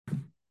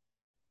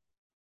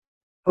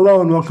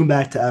Hello and welcome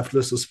back to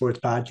Effortless Sports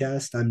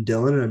Podcast. I'm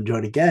Dylan and I'm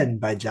joined again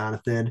by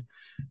Jonathan.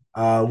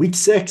 Week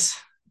 6,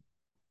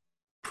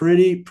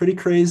 pretty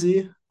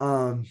crazy.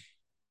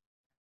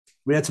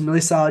 We had some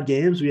really solid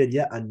games. We had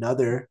yet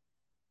another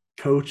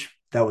coach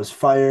that was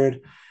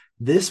fired.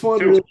 This one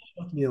Two. really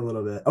shook me a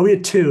little bit. Oh, we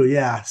had two.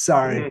 Yeah,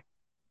 sorry. Mhm.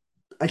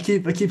 I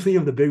keep thinking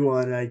of the big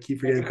one and I keep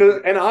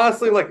forgetting. And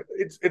honestly, like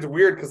it's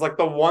weird because like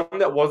the one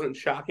that wasn't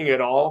shocking at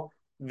all,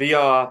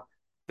 the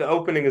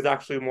opening is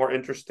actually more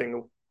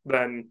interesting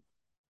than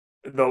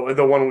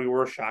the one we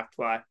were shocked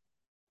by.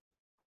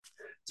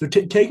 So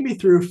take me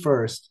through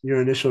first your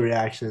initial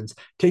reactions.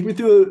 Take me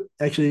through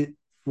actually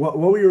what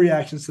were your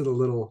reactions to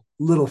the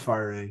little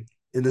firing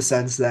in the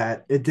sense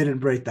that it didn't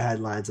break the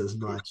headlines as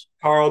much.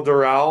 Carl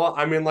Durrell.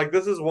 I mean, like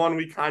this is one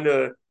we kind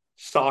of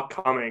saw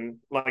coming.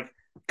 Like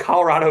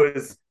Colorado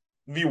is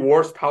the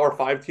worst Power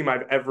Five team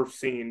I've ever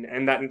seen,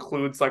 and that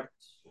includes like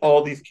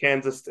all these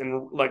Kansas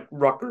and like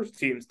Rutgers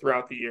teams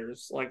throughout the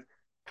years. Like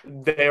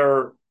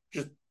they're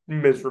just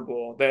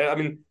miserable. I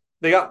mean,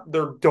 they got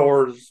their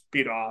doors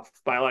beat off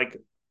by like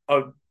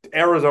a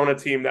Arizona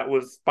team that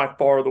was by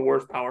far the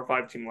worst Power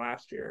Five team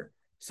last year.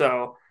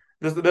 So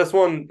this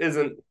one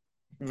isn't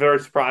very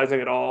surprising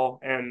at all,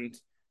 and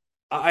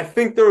I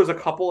think there was a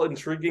couple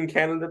intriguing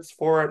candidates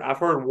for it. I've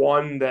heard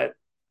one that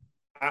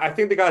I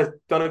think the guy's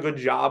done a good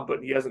job,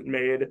 but he hasn't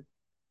made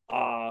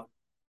uh,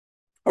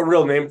 a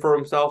real name for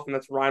himself, and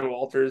that's Ryan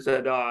Walters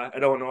at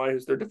Illinois,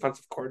 who's their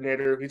defensive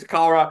coordinator. He's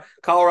a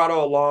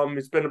Colorado alum.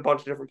 He's been a bunch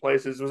of different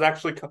places. Was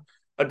actually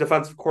a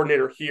defensive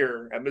coordinator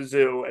here at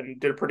Mizzou and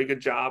did a pretty good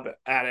job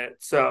at it.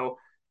 So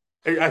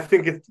I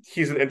think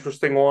he's an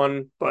interesting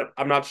one, but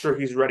I'm not sure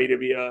he's ready to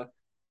be a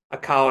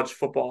college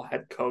football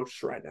head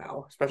coach right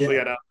now, especially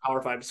Yeah. at a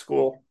Power Five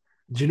school.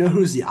 Do you know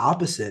who's the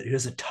opposite? Who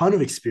has a ton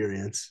of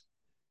experience?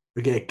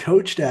 Okay,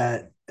 coached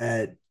at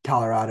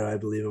Colorado, I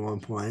believe, at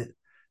one point.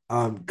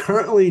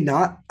 Currently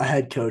not a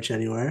head coach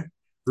anywhere.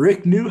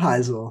 Rick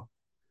Neuheisel,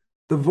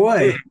 the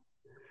boy,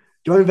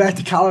 going back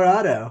to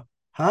Colorado.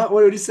 Huh?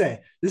 What would you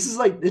say? This is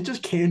like it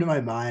just came to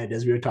my mind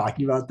as we were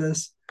talking about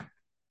this.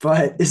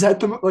 But is that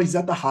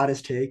the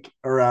hottest take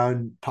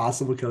around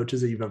possible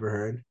coaches that you've ever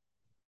heard?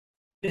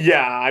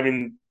 Yeah, I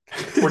mean,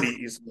 pretty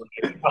easily.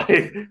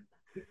 Like,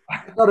 I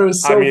thought it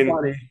was I so mean,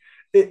 funny.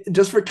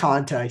 Just for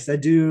context, I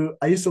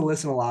used to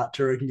listen a lot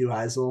to Rick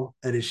Neuheisel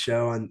and his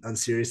show on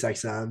Sirius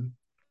XM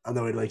on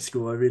the way to like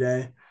school every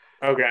day.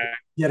 okay.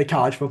 He had a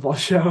college football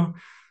show,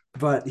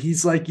 but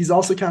he's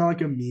also kind of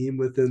like a meme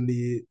within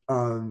the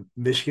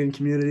Michigan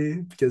community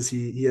because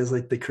he has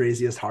like the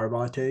craziest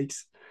Harbaugh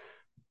takes.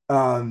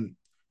 Um,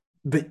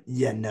 but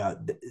yeah, no,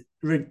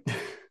 Rick,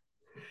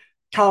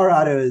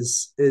 Colorado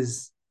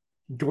is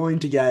going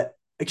to get.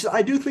 Actually,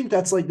 I do think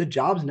that's like the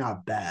job's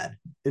not bad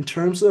in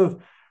terms of I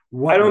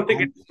what don't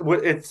think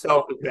what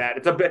itself is bad.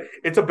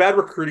 It's a bad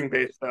recruiting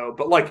base though.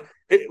 But like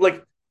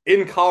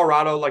in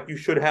Colorado, like you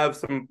should have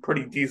some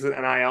pretty decent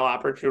NIL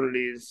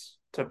opportunities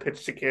to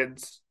pitch to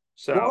kids.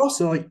 well, So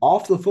also like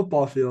off the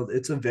football field,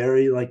 it's a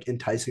very like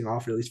enticing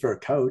offer, at least for a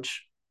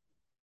coach.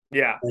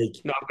 yeah, Like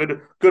no, good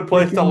you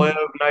place to live,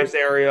 can nice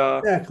area.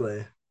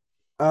 exactly.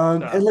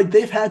 And So like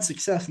they've had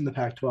success in the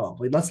Pac-12.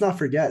 Like let's not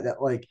forget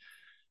that like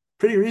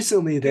pretty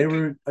recently they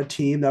were a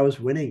team that was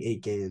winning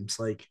 8 games.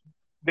 Like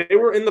they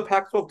were in the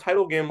Pac-12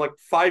 title game like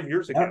 5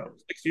 years yeah, ago,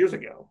 6 years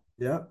ago.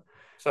 yeah.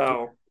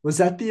 So Was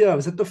that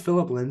the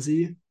Philip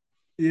Lindsay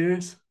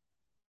years?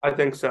 I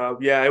think so.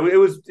 Yeah, it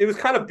was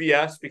kind of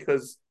BS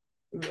because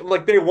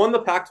like they won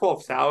the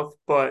Pac-12 South,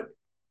 but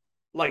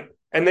like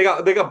and they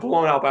got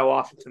blown out by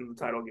Washington in the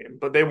title game,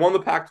 but they won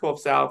the Pac-12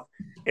 South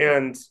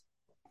and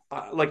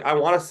like I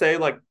want to say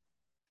like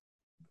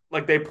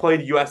they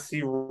played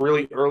USC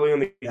really early in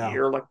the Yeah.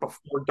 year, like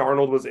before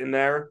Darnold was in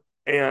there,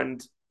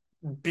 and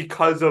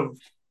because of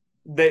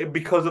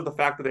because of the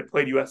fact that they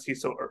played USC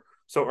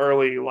so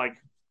early, like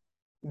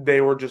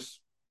they were just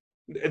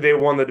they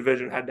won the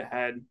division head to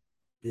head.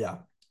 Yeah.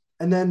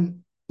 And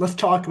then let's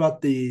talk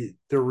about the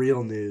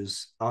real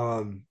news.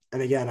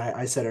 And again,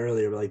 I said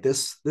earlier, but like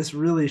this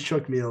really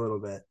shook me a little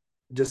bit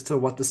just to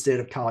what the state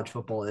of college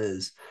football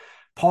is.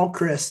 Paul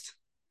Christ,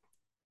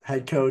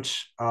 head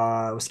coach,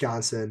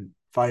 Wisconsin,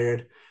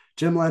 fired.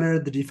 Jim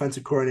Leonard, the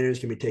defensive coordinator, is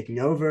gonna be taking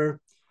over.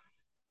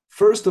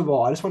 First of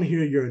all, I just want to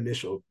hear your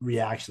initial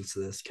reactions to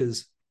this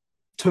because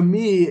to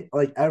me,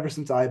 like ever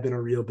since I've been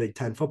a real Big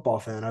Ten football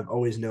fan, I've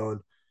always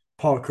known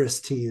Paul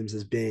Christ teams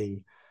as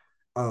being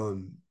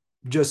um,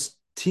 just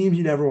teams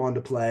you never wanted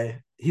to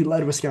play. He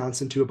led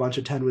Wisconsin to a bunch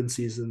of 10-win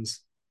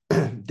seasons.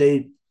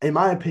 They, in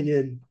my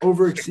opinion, 6-1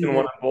 overexceeded,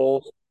 in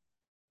bowls.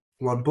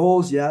 won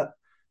bowls. Yeah,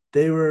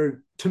 they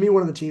were to me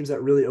one of the teams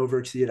that really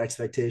overexceeded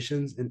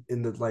expectations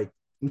in the like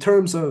in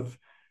terms of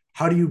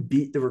how do you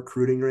beat the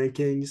recruiting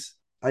rankings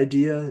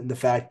idea and the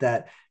fact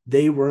that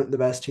they weren't the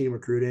best team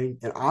recruiting.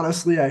 And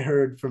honestly, I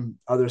heard from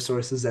other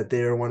sources that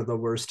they are one of the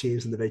worst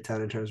teams in the Big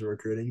Ten in terms of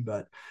recruiting,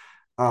 but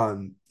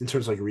in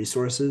terms of like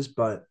resources.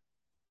 But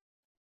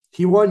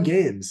he won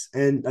games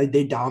and like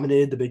they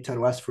dominated the Big Ten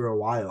West for a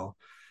while.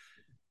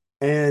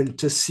 And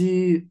to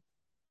see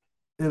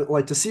and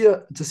like to see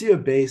a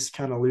base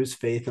kind of lose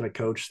faith in a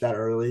coach that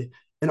early,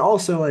 and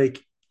also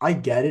like I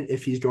get it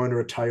if he's going to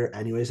retire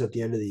anyways at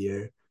the end of the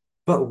year,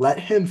 but let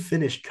him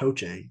finish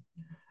coaching.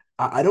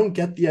 I don't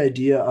get the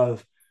idea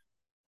of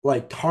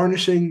like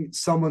tarnishing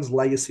someone's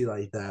legacy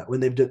like that when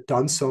they've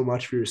done so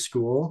much for your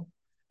school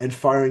and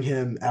firing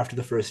him after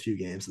the first few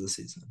games of the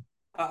season.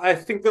 I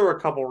think there were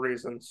a couple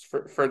reasons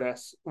for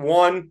this.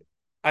 One,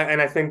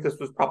 and I think this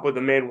was probably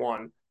the main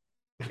one,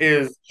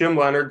 is Jim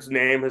Leonard's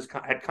name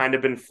had kind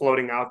of been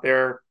floating out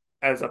there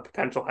as a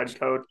potential head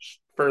coach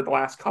for the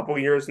last couple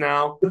years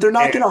now. But they're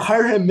not And going to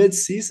hire him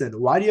mid-season.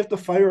 Why do you have to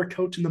fire a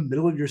coach in the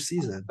middle of your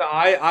season?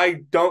 I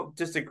don't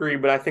disagree,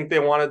 but I think they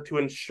wanted to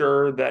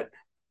ensure that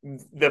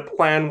the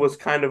plan was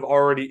kind of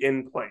already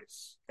in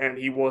place and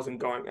he wasn't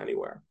going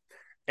anywhere.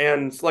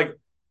 And like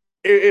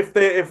if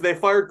they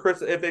fired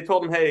Chris, if they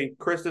told him, hey,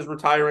 Chris is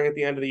retiring at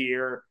the end of the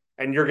year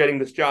and you're getting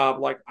this job,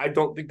 like I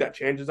don't think that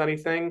changes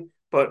anything.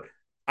 But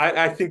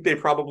I think they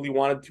probably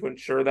wanted to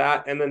ensure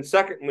that. And then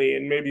secondly,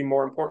 and maybe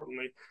more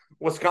importantly,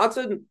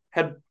 Wisconsin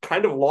had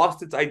kind of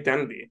lost its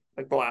identity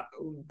like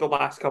the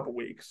last couple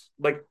weeks.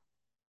 Like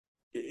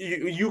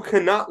you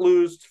cannot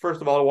lose,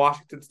 first of all, to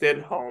Washington State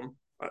at home,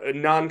 a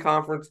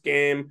non-conference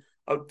game,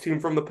 a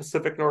team from the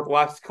Pacific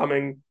Northwest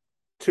coming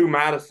to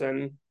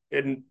Madison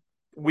in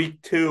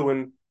week 2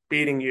 and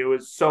beating you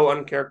is so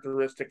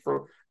uncharacteristic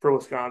for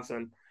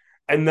Wisconsin.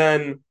 And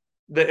then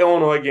the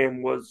Illinois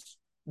game was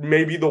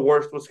maybe the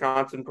worst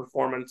Wisconsin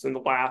performance in the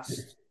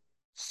last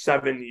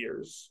 7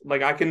 years.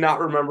 Like I cannot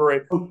remember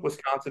a Oh,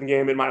 Wisconsin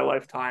game in my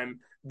lifetime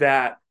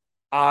that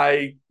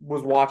I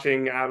was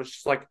watching and I was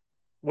just like,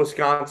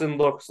 Wisconsin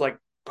looks like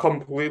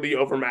completely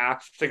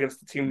overmatched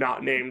against a team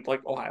not named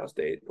like Ohio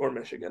State or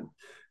Michigan.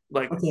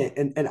 Like, okay,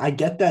 and I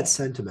get that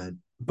sentiment,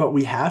 but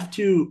we have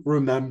to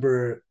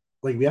remember,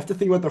 like, we have to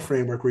think about the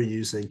framework we're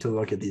using to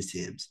look at these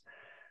teams.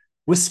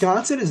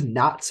 Wisconsin is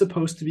not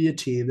supposed to be a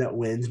team that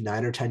wins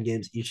 9 or 10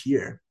 games each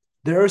year.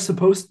 They're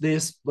supposed they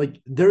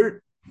like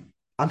they're.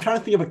 I'm trying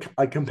to think of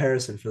a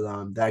comparison for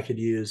them that I could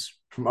use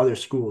from other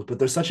schools, but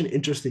they're such an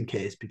interesting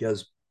case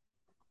because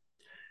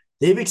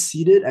they've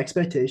exceeded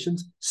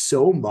expectations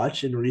so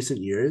much in recent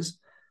years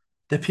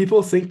that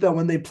people think that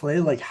when they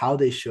play like how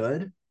they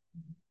should,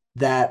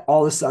 that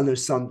all of a sudden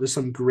there's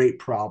some great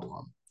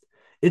problem.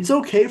 It's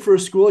okay for a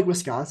school like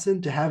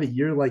Wisconsin to have a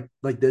year like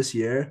this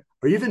year,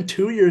 or even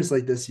 2 years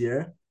like this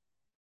year,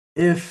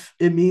 if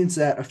it means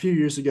that a few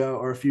years ago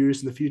or a few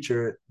years in the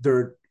future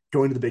they're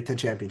going to the Big Ten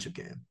championship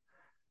game.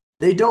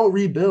 They don't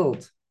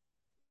rebuild.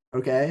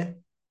 Okay,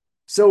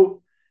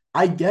 so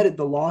I get it.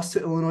 The loss to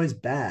Illinois is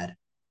bad,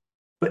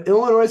 but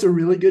Illinois is a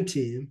really good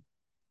team,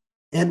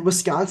 and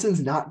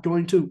Wisconsin's not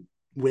going to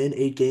win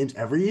 8 games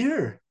every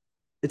year.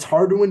 It's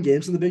hard to win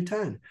games in the Big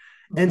Ten.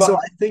 And so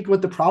but I think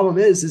what the problem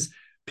is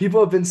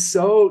people have been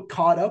so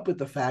caught up with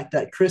the fact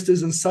that Chris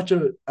is in such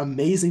an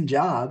amazing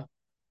job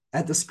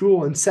at the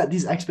school and set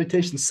these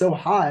expectations so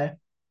high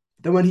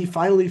that when he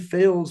finally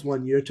fails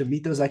one year to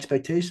meet those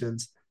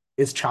expectations,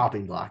 it's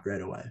chopping block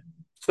right away.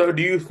 so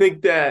do you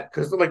think that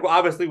because like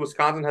obviously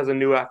Wisconsin has a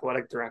new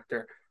athletic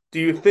director? Do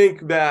you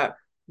think that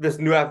this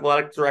new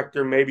athletic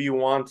director maybe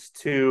wants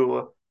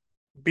to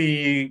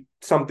be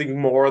something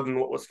more than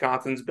what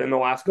Wisconsin's been the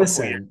last couple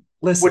of years?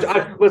 Listen, Which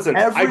listen. I listen,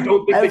 I Every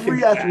don't think they can every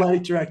do that.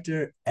 athletic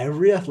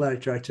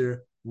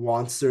director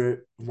wants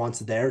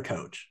their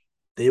coach.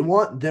 They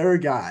want their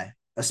guy,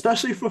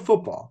 especially for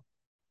football,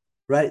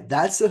 right?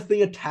 That's the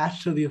thing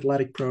attached to the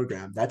athletic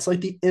program. That's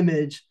like the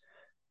image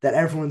that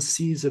everyone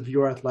sees of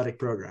your athletic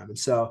program. And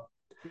so,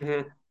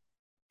 Mm-hmm.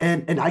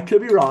 and I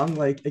could be wrong.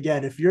 Like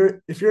again, if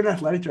you're an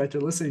athletic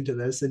director listening to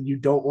this and you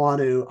don't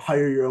want to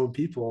hire your own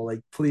people,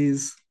 like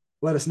please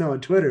let us know on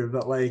Twitter.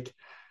 But like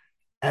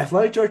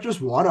athletic directors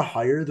want to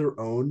hire their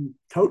own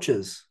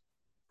coaches,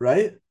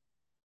 right?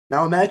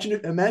 Now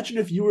imagine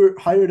if you were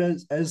hired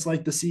as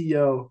like the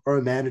CEO or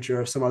a manager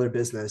of some other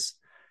business,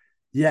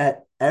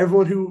 yet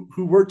everyone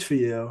who worked for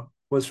you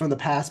was from the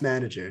past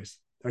managers.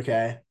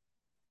 Okay.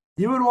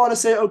 You would want to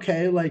say,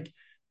 okay, like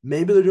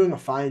maybe they're doing a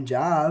fine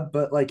job,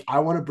 but like I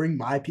want to bring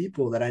my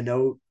people that I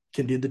know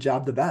can do the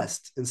job the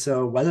best. And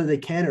so whether they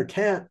can or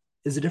can't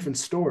is a different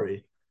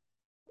story.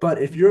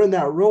 But if you're in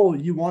that role,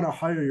 you want to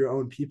hire your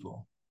own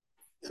people.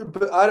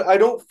 But I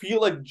don't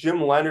feel like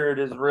Jim Leonard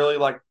is really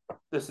like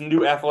this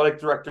new athletic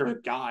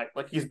director guy.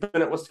 Like he's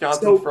been at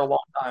Wisconsin for So a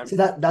long so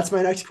time. that's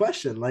my next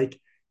question. Like,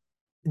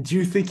 do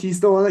you think he's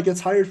the one that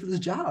gets hired for this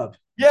job?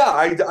 Yeah,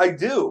 I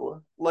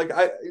do. Like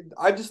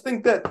I just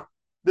think that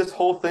this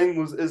whole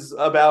thing is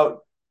about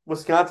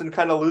Wisconsin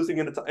kind of losing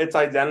its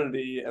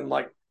identity and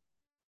like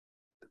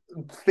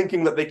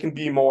thinking that they can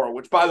be more.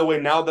 Which, by the way,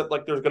 now that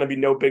like there's going to be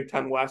no Big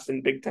Ten West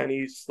and Big Ten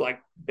East, like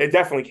it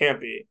definitely can't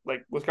be.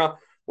 Like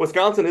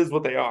Wisconsin is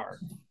what they are,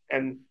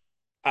 and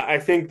I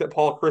think that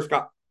Paul Chris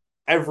got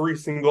every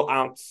single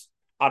ounce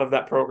out of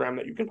that program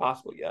that you can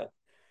possibly get.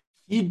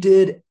 He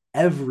did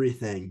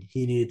everything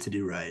he needed to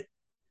do right.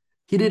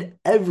 He did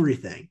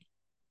everything.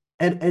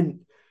 And to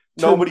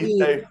Nobody's me,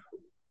 safe.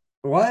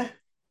 what?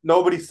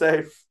 Nobody's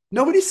safe.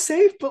 Nobody's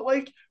safe, but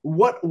like,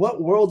 what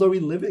world are we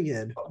living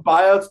in?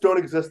 Buyouts don't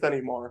exist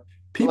anymore.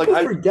 Like People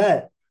I,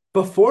 forget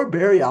before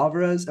Barry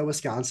Alvarez at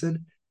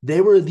Wisconsin,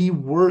 they were the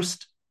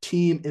worst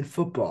team in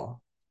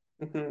football.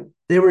 mhm.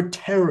 They were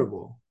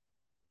terrible.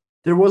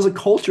 There was a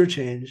culture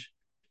change,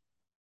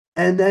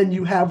 and then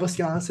you have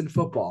Wisconsin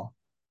football.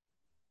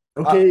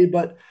 uh, Okay,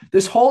 but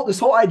this whole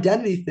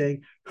identity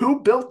thing,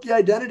 who built the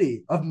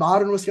identity of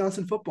modern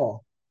Wisconsin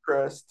football?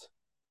 Chris,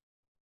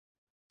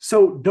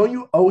 So don't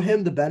you owe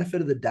him the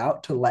benefit of the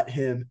doubt to let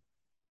him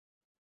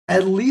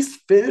at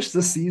least finish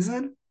the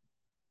season?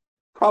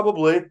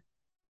 probably.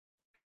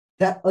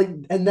 That like,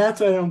 and that's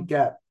what I don't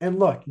get. And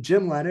look,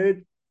 Jim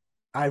Leonard,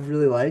 I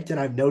really liked, and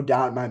I have no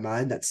doubt in my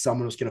mind that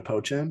someone was going to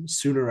poach him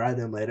sooner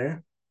rather than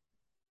later.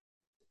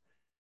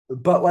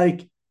 But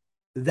like,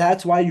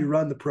 that's why you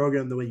run the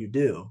program the way you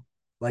do.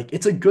 Like,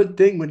 it's a good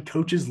thing when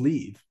coaches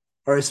leave,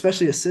 or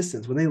especially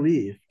assistants when they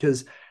leave,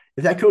 because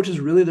if that coach is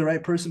really the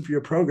right person for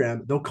your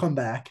program, they'll come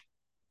back.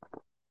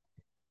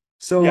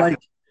 So Yeah. like,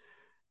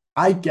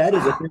 I get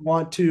it if they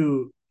want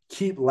to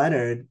keep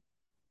Leonard,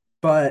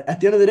 but at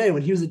the end of the day,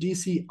 when he was a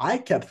DC, I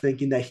kept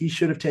thinking that he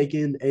should have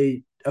taken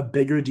a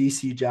bigger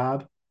DC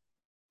job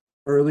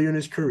earlier in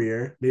his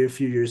career, maybe a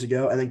few years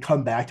ago, and then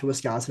come back to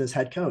Wisconsin as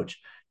head coach.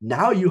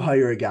 Now you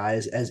hire a guy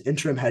as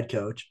interim head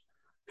coach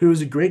who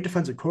is a great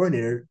defensive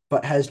coordinator,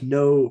 but has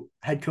no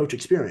head coach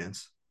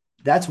experience.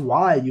 That's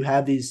why you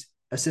have these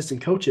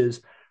assistant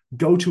coaches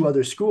go to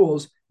other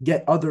schools,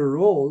 get other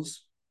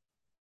roles,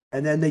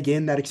 and then they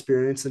gain that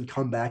experience and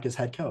come back as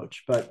head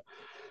coach. But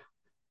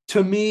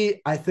to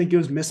me, I think it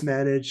was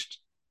mismanaged.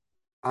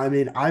 I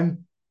mean,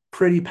 I'm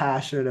pretty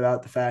passionate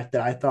about the fact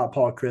that I thought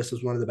Paul Chryst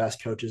was one of the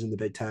best coaches in the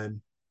Big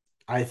Ten.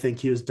 I think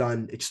he was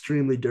done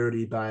extremely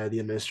dirty by the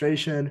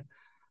administration.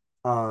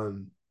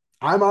 Um,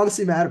 I'm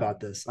honestly mad about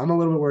this. I'm a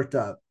little bit worked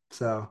up.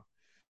 So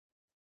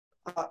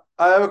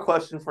I have a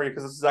question for you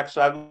because this is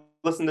actually I've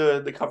listened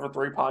to the Cover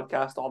Three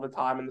podcast all the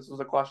time, and this was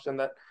a question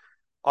that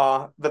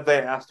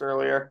they asked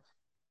earlier.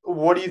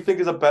 What do you think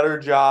is a better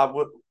job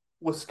with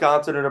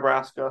Wisconsin or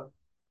Nebraska?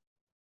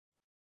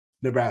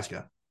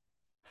 Nebraska.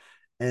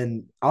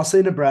 And I'll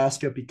say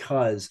Nebraska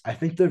because I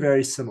think they're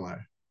very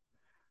similar.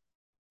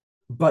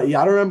 But you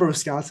got to remember,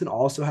 Wisconsin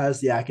also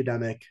has the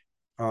academic,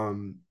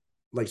 um,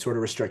 like sort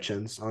of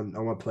restrictions on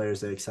what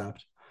players they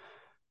accept.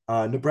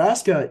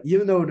 Nebraska,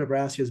 even though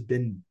Nebraska has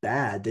been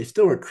bad, they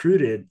still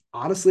recruited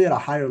honestly at a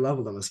higher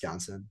level than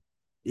Wisconsin.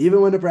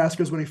 Even when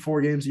Nebraska was winning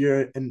 4 games a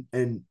year, and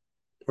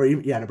or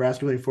even, yeah,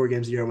 Nebraska winning 4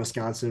 games a year, and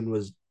Wisconsin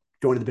was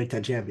going to the Big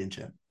Ten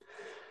championship.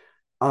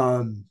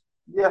 Um,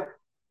 Yeah,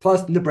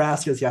 Plus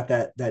Nebraska's got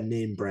that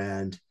name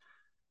brand.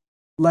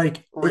 Like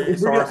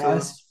if we're gonna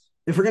ask,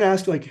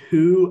 resources. like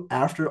who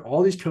after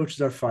all these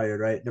coaches are fired,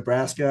 right?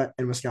 Nebraska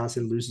and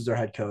Wisconsin loses their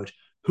head coach.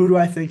 Who do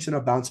I think's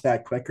gonna bounce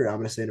back quicker? I'm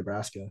gonna say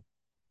Nebraska.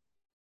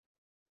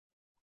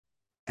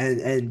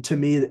 And to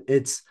me,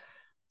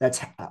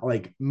 that's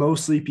like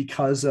mostly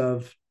because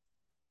of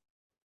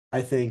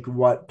I think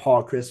what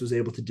Paul Chryst was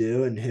able to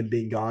do, and him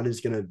being gone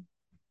is gonna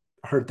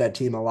hurt that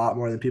team a lot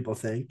more than people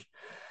think.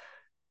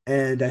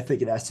 And I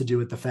think it has to do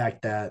with the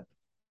fact that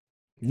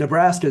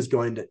Nebraska is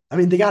going to, I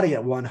mean, they got to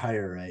get one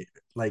hire, right?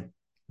 Like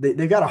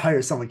they've got to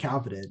hire someone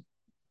competent.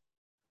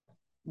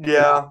 And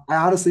Yeah, I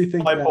honestly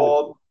think that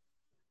Leipold.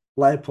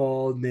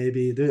 Leipold,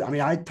 maybe, I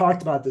mean, I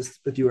talked about this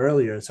with you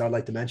earlier, so I'd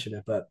like to mention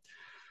it, but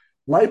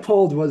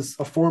Leipold was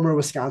a former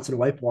Wisconsin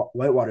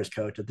Whitewaters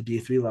coach at the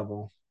D3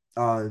 level,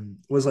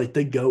 was like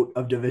the GOAT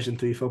of Division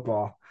III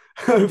football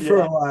for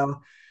Yeah, a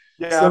while.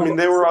 yeah. I mean, So,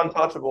 they were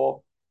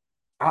untouchable.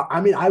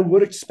 I mean, I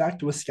would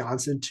expect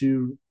Wisconsin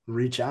to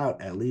reach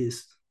out at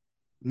least.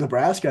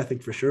 Nebraska, I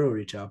think for sure will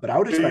reach out, but I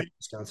would Do expect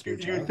Wisconsin to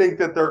reach you out. think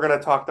that they're going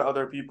to talk to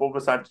other people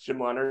besides Jim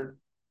Leonard?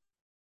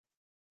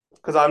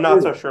 Because I'm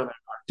not so Dude, sure that.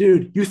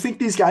 dude, you think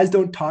these guys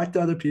don't talk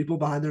to other people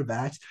behind their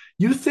backs?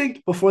 You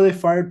think before they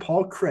fired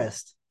Paul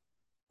Chryst,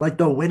 like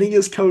the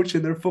winningest coach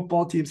in their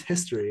football team's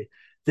history,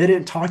 they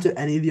didn't talk to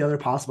any of the other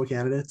possible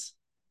candidates?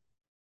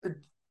 A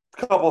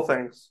couple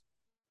things.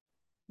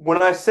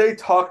 When I say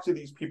talk to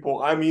these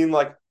people, I mean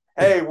like,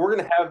 hey, we're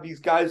going to have these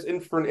guys in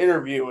for an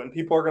interview, and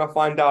people are going to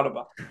find out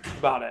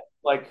about it.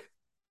 Like,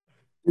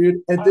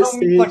 Dude, at I this don't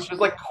mean like stage,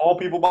 just like call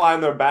people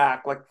behind their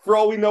back. Like, for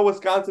all we know,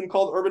 Wisconsin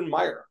called Urban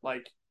Meyer.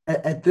 Like,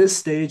 at this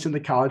stage in the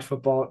college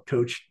football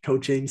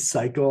coaching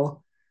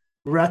cycle,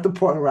 we're at the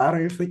point where I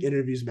don't even think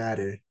interviews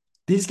matter.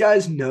 These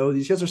guys know,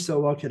 these guys are so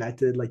well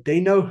connected. Like they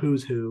know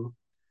who's who.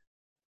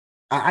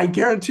 I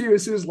guarantee you,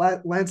 as soon as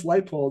Lance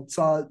Leipold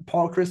saw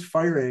Paul Chryst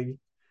firing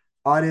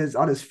on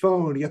his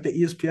phone, he got the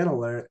ESPN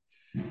alert.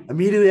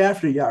 Immediately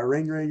after, you got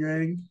ring, ring,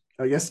 ring.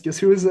 I guess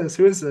who is this?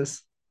 Who is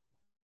this?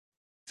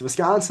 It's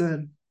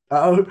Wisconsin.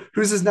 Oh,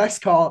 who's his next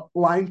call?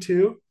 Line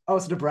two. Oh,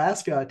 it's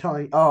Nebraska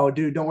telling, oh,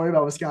 dude, don't worry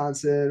about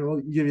Wisconsin.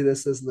 We'll give you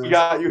this, this, and we this.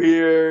 got you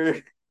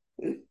here.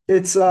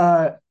 It's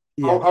yeah,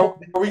 Are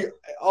we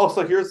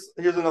also here's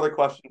another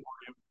question.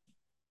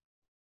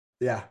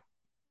 yeah.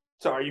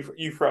 Sorry,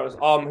 you froze.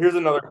 Here's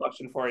another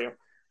question for you.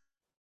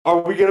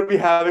 Are we going to be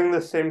having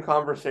the same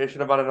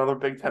conversation about another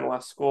Big Ten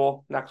West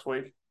school next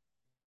week?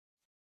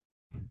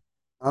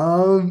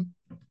 Um,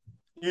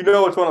 You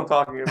know which one I'm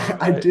talking about,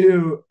 I right?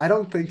 do. I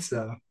don't think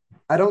so.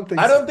 I don't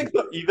think I so. don't think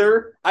so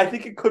either. I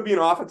think it could be an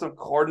offensive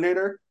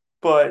coordinator,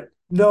 but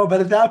No,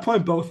 but at that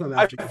point, both of them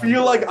have I to go.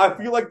 feel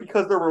like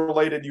because they're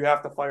related, you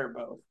have to fire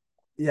both.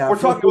 Yeah, We're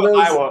talking for about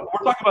those, Iowa.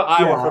 We're talking about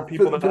Iowa yeah, for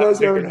people that for those haven't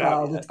who figured haven't it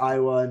out followed, yet. it's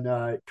Iowa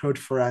and Coach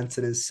Ferentz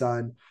and his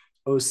son,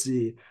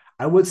 OC.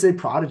 I would say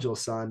prodigal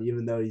son,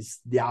 even though he's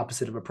the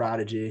opposite of a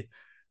prodigy.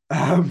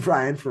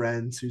 Brian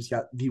Ferentz, who's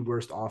got the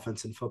worst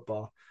offense in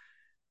football.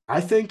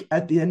 I think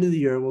at the end of the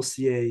year, we'll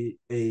see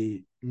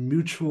a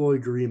mutual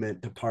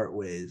agreement to part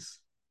ways.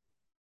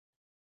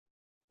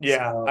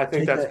 Yeah, So I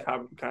think take that's it.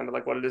 kind of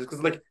like what it is.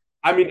 Because like,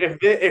 I mean,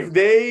 if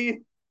they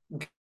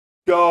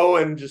go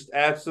and just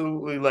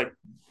absolutely like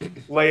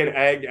lay an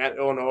egg at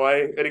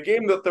Illinois in a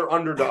game that they're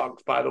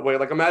underdogs, by the way.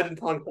 Like, imagine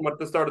telling someone at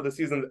the start of the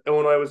season that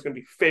Illinois was going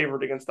to be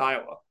favored against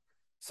Iowa.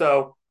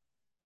 So,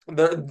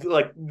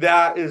 like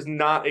that is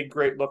not a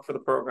great look for the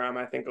program.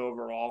 I think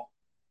overall.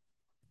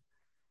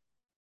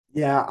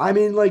 Yeah, I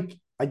mean, like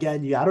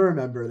again, you got to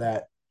remember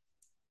that.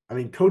 I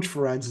mean, Coach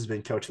Ferenz has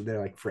been coaching there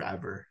like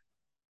forever,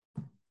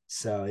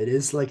 so it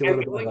is like a And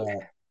little bit of like,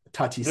 a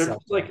touchy they're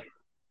just subject. like,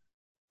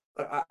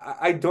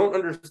 I don't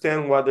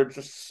understand why they're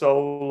just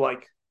so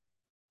like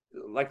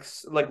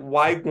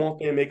why won't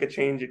they make a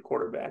change at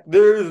quarterback?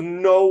 There is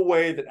no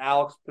way that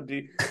Alex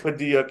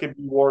Padilla could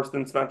be worse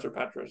than Spencer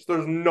Petras.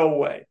 There's no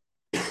way.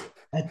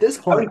 At this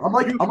I point, mean, I'm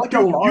like you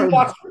alarmed.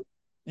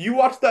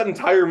 watched that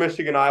entire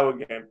Michigan Iowa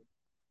game.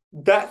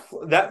 That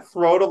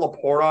throw to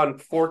Laporta on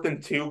 4th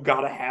and 2,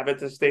 gotta have it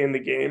to stay in the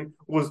game,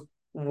 was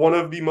one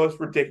of the most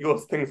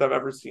ridiculous things I've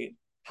ever seen.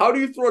 How do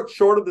you throw it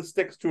short of the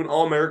sticks to an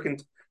All American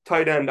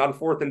tight end on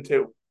 4th and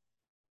 2?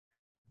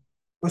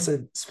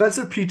 Listen,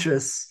 Spencer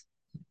Petras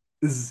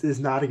is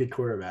not a good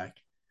quarterback,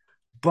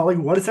 but like,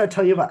 what does that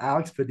tell you about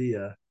Alex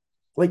Padilla?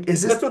 Like,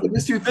 That's what can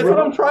this dude that's what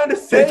I'm throw? trying to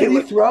Can say. he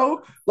Like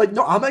throw? Like,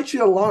 no, I'm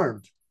actually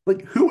alarmed.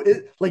 Like, who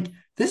is like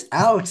this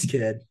Alex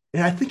kid?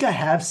 And I think I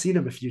have seen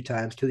him a few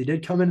times because he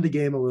did come into the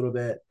game a little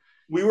bit.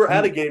 we were I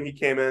at a mean, game he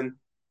came in,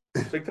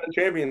 Big Ten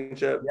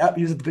championship. yep,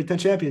 he was at the Big Ten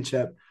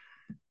championship.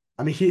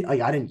 I mean, he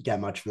like I didn't get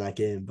much from that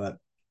game, but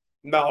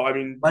No, I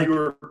mean you like,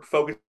 were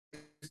focused.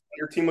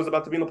 Your team was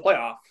about to be in the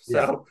playoff,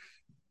 yeah. so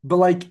But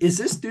like, is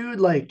this dude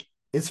like?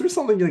 Is there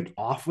something like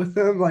off with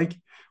him? Like,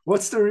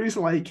 what's the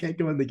reason why he can't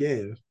go in the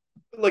game?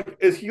 like,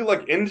 is he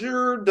like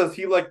injured? Does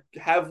he like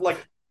have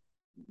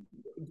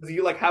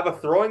a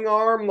throwing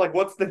arm? Like,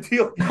 what's the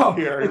deal No,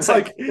 here? it's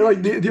like the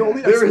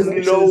only There is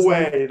explanation no is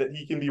like way that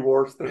he can be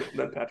worse than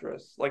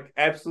Petras. Like,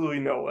 absolutely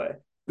no way.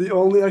 the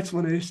only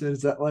explanation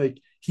is that like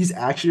he's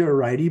actually a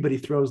righty, but he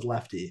throws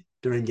lefty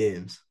during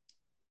games.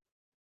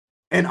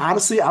 And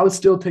honestly, I would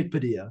still take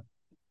Padilla.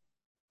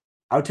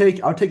 I would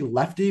take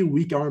lefty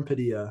weak arm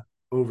Padilla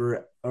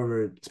over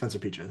Spencer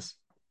Petras.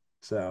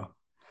 So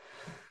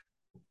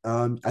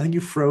I think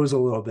you froze a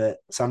little bit,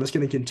 so I'm just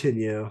going to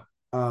continue.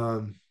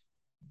 Um,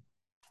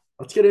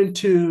 let's get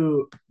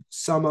into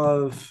some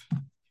of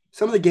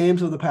some of the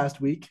games of the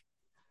past week.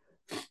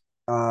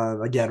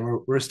 Again,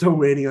 we're still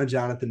waiting on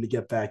Jonathan to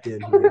get back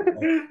in here.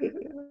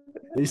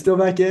 Are you still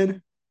back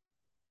in,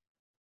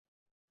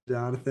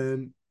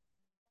 Jonathan?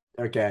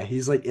 Okay,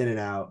 he's like in and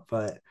out,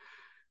 but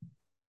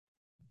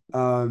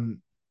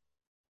um,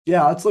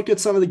 yeah, let's look at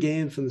some of the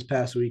games from this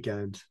past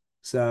weekend.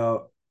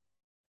 So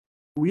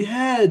we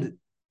had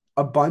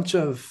a bunch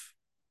of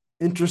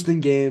interesting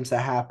games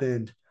that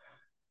happened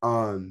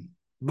um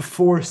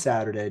before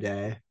Saturday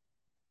day.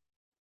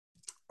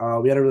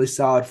 We had a really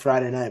solid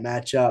Friday night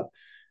matchup.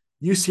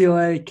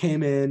 UCLA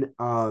came in,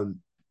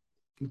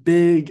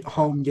 big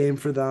home game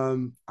for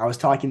them. I was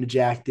talking to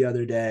Jack the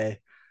other day,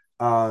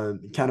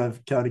 kind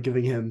of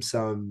giving him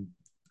some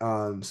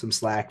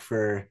slack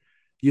for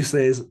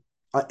UCLA's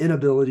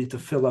inability to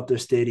fill up their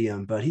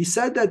stadium, but he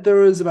said that there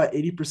was about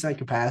 80%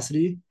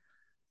 capacity.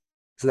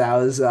 So that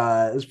was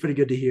it was pretty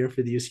good to hear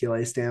for the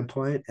UCLA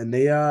standpoint. And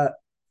they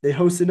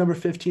hosted number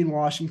 15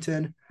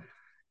 Washington,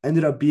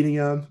 ended up beating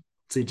them.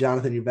 See,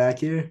 Jonathan, you back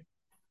here?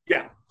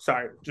 Yeah,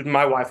 sorry, just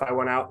my Wi-Fi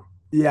went out.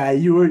 Yeah,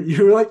 you were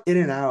like in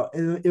and out.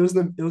 It was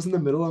in the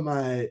middle of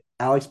my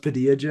Alex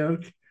Padilla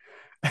joke.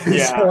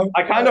 Yeah, So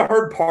I kind of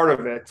heard part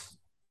of it.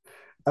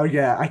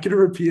 okay, I could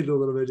repeat it a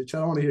little bit because I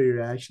don't want to hear your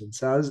reaction.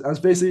 So I was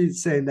basically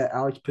saying that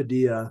Alex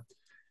Padilla,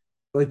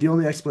 like the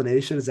only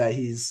explanation is that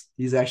he's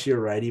actually a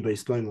righty, but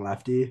he's throwing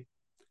lefty.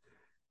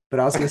 But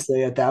I was gonna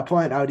say at that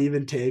point, I would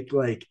even take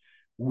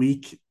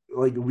weak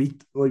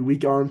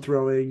arm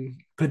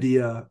throwing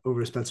Padilla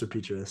over Spencer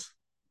Petras.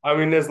 I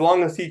mean, as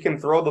long as he can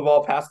throw the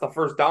ball past the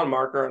first down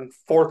marker and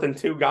 4th and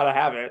 2, gotta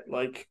have it.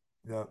 Like,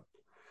 Yeah.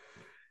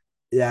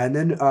 Yeah, and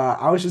then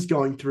I was just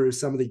going through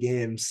some of the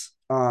games,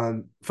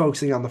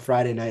 focusing on the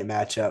Friday night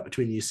matchup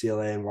between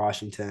UCLA and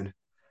Washington,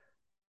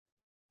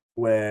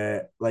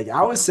 where like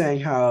I was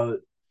saying how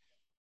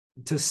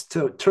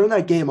to turn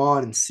that game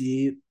on and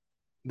see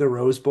the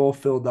Rose Bowl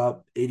filled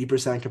up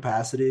 80%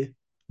 capacity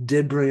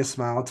did bring a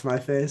smile to my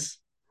face.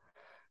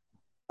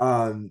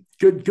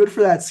 Good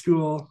for that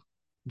school.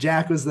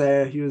 Jack was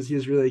there. He was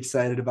really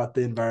excited about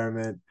the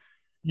environment.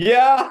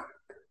 yeah,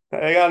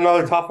 They got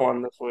another tough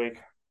one this week.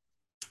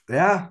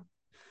 Yeah,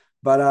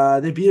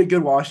 but they beat a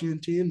good Washington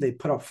team. They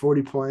put up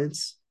 40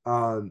 points.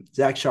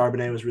 Zach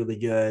Charbonnet was really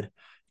good.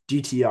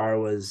 DTR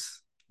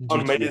was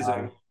DTR.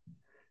 Amazing.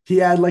 He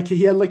had like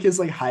his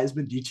like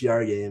Heisman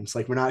DTR games.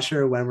 Like we're not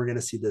sure when we're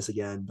gonna see this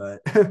again,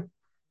 but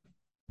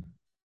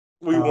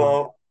We um,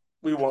 won't.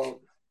 We won't.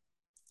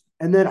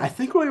 and then I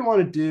think what we want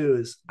to do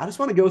is I just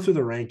want to go through the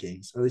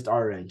rankings, or at least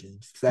our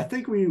rankings, because I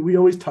think we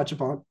always touch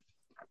upon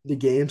the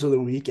games of the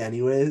week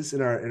anyways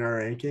in our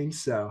rankings.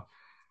 So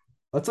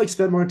let's like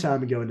spend more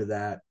time and go into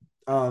that.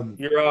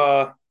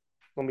 You're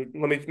let me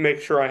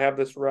make sure I have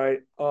this right.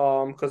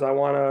 Because I don't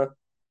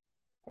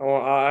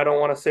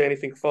want to say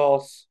anything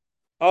false.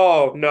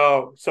 Oh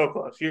no, so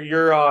close.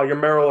 Your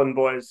Maryland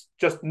boys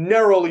just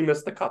narrowly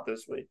missed the cut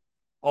this week.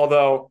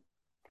 Although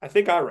I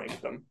think I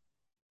ranked them.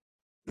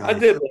 I Nice.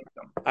 did rank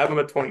them. I have them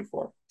at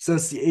 24. So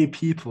it's the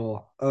AP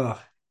poll. Ugh.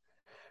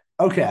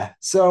 Okay,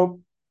 so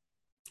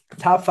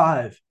top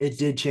five, it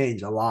did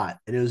change a lot,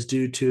 and it was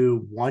due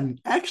to one.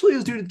 Actually, it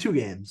was due to two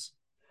games.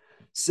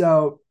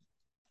 So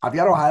I've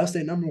got Ohio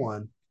State number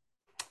one.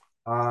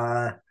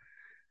 Uh,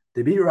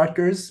 they beat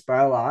Rutgers by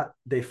a lot.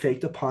 They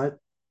faked a punt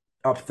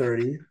up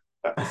 30,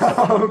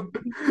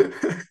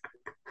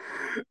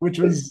 which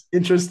was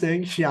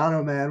interesting.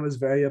 Shiano man was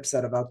very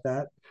upset about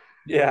that.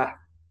 Yeah,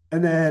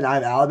 And then I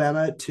have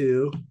Alabama at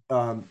two.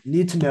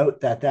 Need to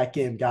note that that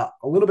game got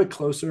a little bit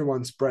closer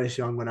once Bryce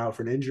Young went out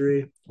for an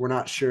injury. We're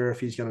not sure if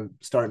he's going to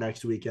start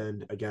next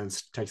weekend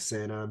against Texas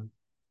A&M.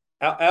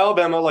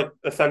 Alabama like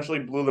essentially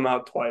blew them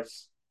out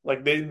twice.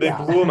 Like they Yeah,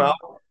 blew them out,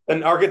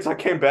 and Arkansas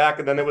came back,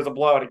 and then it was a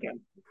blowout again.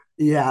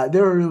 yeah, they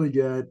were really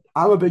good.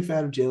 I'm a big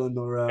fan of Jalen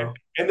Milroe,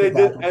 And the they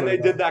did backup and they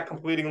did quarterback. that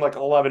completing like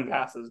 11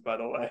 passes, by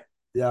the way.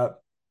 Yeah,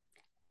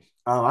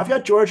 I've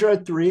got Georgia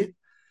at three.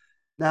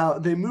 Now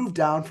they moved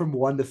down from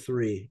one to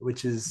three,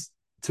 which is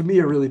to me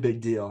a really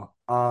big deal.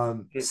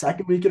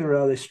 Second week in a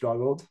row they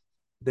struggled.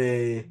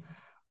 They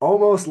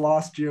almost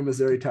lost to your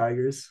Missouri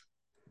Tigers.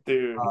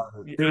 Dude.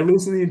 They were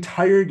losing the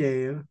entire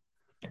game.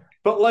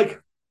 But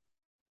like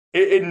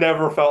it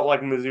never felt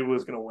like Mizzou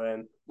was gonna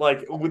win.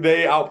 Like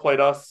they outplayed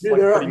us Dude,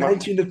 like they're up pretty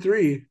much.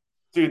 19-3.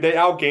 Dude, they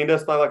outgained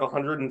us by like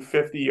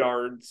 150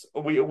 yards.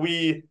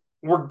 We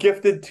were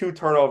gifted two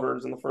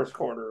turnovers in the first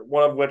quarter,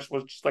 one of which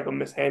was just like a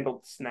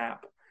mishandled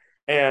snap.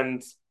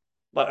 And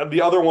like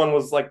the other one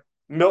was like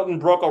Milton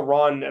broke a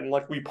run and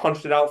like we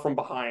punched it out from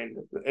behind.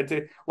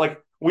 Like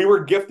we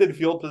were gifted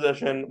field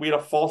position. We had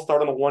a false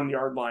start on the 1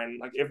 yard line.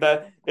 Like if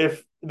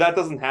that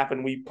doesn't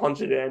happen, we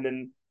punch it in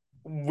and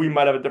we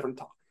might have a different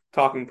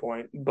talking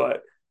point.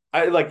 But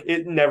I like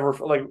it never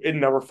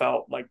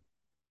felt like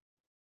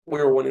we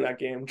were winning that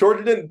game.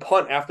 Georgia didn't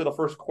punt after the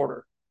first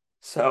quarter.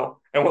 So,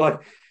 and we're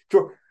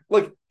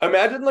like,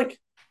 imagine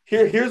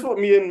here's what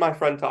me and my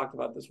friend talked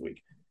about this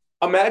week.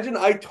 Imagine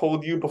I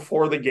told you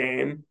before the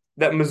game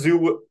that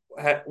Mizzou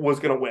was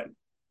going to win,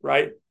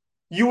 right?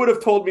 You would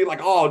have told me like,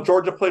 oh,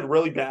 Georgia played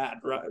really bad,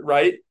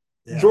 right?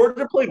 Yeah.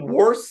 Georgia played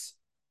worse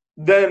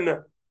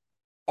than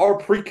our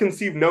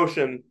preconceived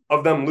notion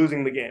of them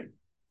losing the game.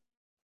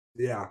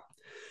 Yeah.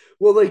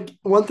 Well, like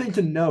one thing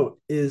to note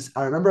is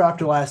I remember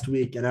after last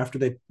week and after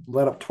they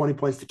let up 20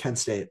 points to Kent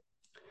State,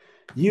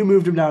 you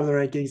moved them down to the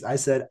rankings. I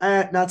said,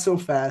 not so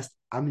fast.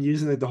 I'm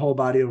using like the whole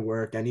body of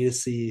work. I need to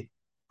see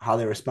how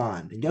they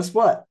respond. And guess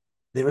what?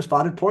 They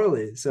responded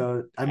poorly.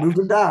 So I moved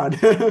them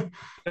down.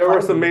 There were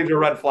some Finally. major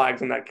red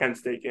flags in that Kent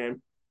State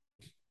game,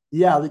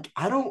 Yeah, like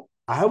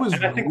I was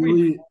and I think we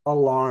really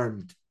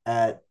alarmed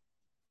at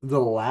the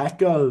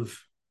lack of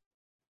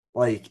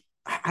like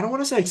I don't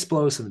want to say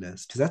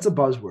explosiveness because that's a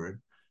buzzword,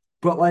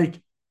 but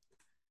like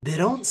they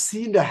don't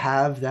seem to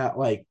have that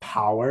like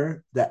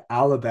power that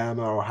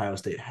Alabama or Ohio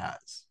State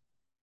has.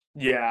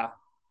 yeah.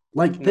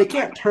 Like No, they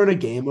can't turn a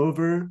game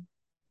over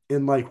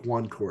in like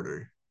one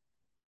quarter.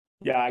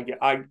 yeah,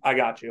 I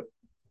got you.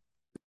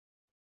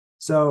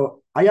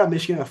 So I got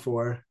Michigan at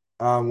four.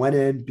 Went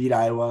in, beat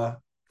Iowa.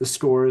 The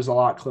score is a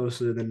lot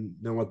closer than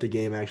what the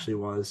game actually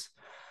was.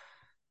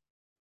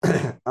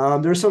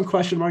 There's some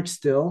question marks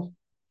still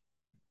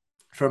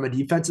from a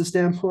defensive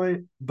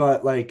standpoint,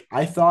 but like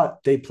I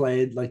thought they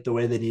played like the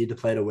way they needed to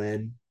play to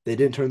win. They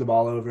didn't turn the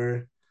ball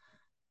over.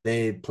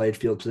 They played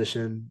field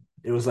position.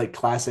 It was like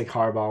classic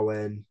Harbaugh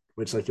win,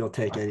 which like you'll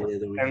take any day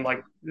of the And week.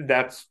 like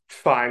that's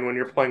fine when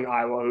you're playing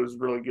Iowa, who's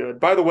really good.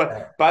 By the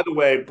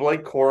way,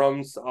 Blake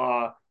Corum's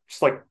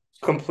just like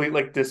complete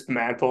like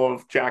dismantle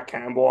of Jack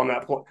Campbell on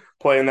that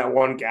play in that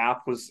one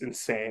gap was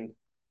insane.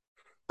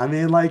 I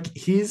mean, like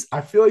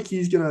I feel like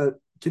he's gonna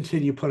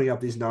continue putting up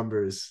these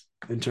numbers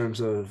in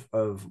terms of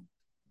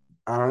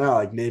I don't know,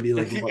 like maybe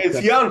like Is he, what is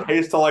he on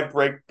pace to like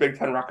break Big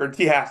Ten records?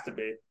 He has to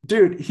be.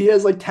 dude, he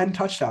has like 10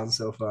 touchdowns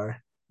so far.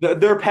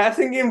 Their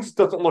passing game just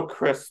doesn't look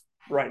crisp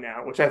right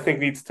now, which I think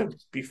needs to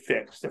be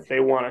fixed if they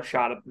want a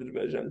shot at the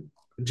division.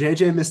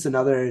 JJ missed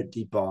another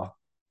deep ball.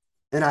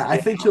 And I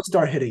Yeah, think he'll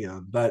start hitting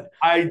them. But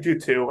I do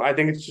too. I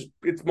think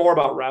it's more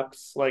about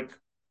reps. Like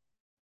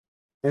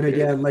and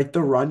again, like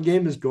the run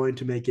game is going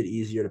to make it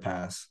easier to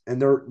pass.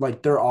 And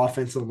their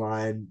offensive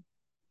line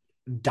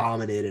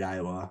dominated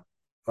Iowa.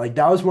 Like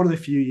that was one of the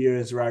few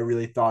years where I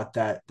really thought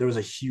that there was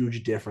a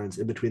huge difference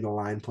in between the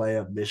line play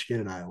of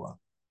Michigan and Iowa,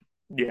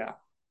 Yeah.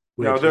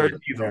 No, which there's is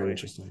very easily.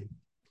 interesting.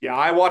 Yeah,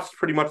 I watched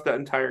pretty much that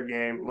entire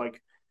game.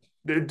 Like,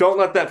 don't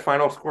let that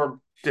final score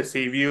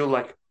deceive you.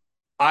 Like,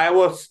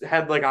 Iowa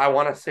had like I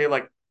want to say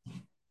like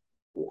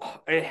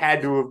it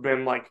had to have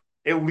been like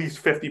at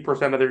least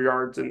 50% of their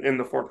yards in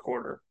the fourth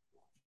quarter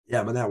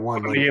Yeah, but that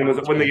one when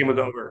like when the game was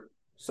over.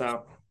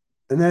 So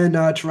and then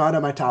Toronto,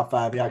 my top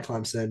five, we got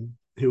Clemson,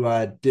 who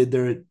did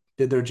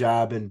their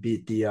job and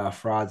beat the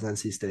frauds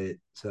NC State.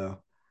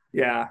 So,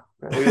 yeah,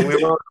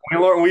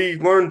 we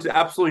learned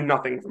absolutely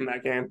nothing from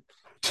that game.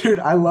 dude,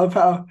 I love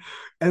how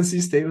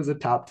NC State was a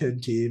top 10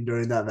 team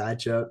during that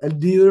matchup, and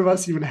neither of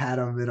us even had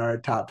them in our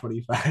top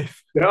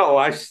 25. No,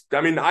 I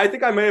mean I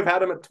think I may have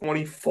had him at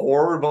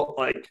 24, but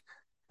like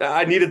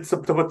I needed to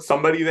put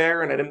somebody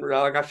there, and I didn't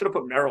like I should have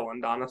put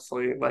Maryland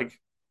honestly. Like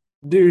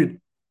Dude,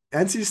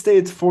 NC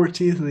State's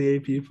 14th in the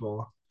AP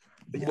poll.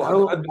 Like, I what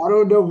don't I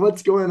don't know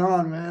what's going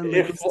on, man.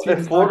 Like if this team if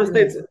is not Florida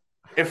good. State's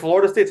if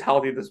Florida State's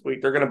healthy this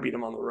week, they're gonna beat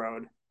them on the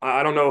road.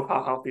 I don't know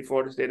how healthy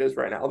Florida State is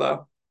right now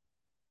though.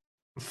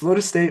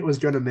 Florida State was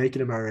going to make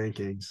it in my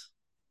rankings.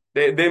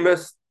 They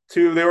missed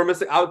two. They were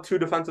missing out two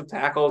defensive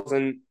tackles,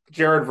 and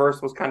Jared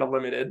Verse was kind of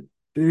limited.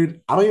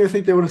 Dude, I don't even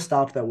think they would have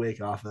stopped that Wake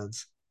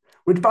offense.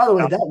 Which, by the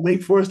way, that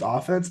Wake Forest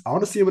offense, I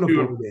want to see them in a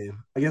bowl Dude,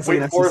 game against like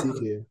Wake an SEC Forest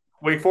team.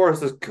 Wake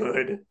Forest is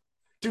good.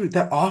 Dude,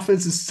 that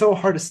offense is so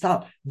hard to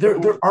stop. Their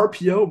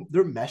RPO,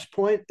 their mesh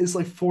point is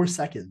like 4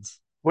 seconds.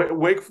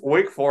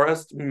 Wake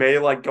Forest may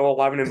like go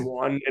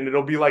 11-1, and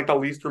it'll be like the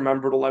least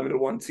remembered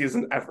 11-1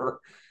 season ever.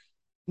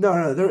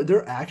 No,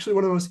 they're actually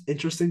one of the most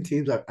interesting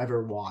teams I've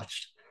ever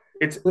watched.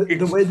 It's The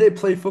it's way they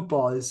play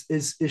football is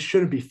it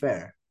shouldn't be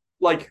fair.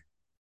 like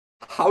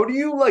how do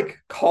you like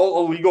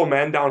call a legal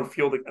man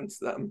downfield against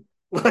them?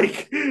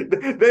 Like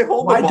they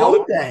hold the Why ball,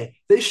 don't they?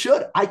 They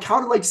should. I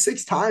counted like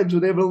 6 times where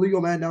they have an illegal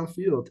man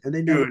downfield and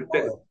they never dude.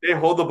 call it. They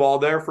hold the ball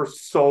there for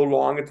so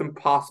long; it's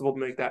impossible to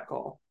make that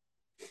call.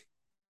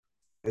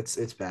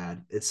 It's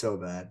bad. It's so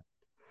bad.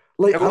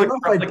 Like And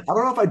like I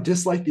don't know if I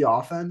dislike the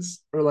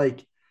offense or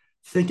like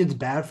think it's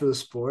bad for the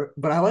sport,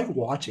 but I like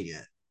watching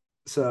it.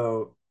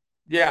 So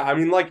yeah, I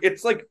mean like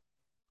it's like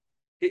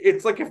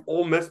if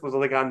Ole Miss was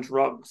like on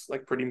drugs,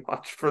 like pretty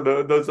much for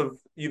those of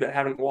you that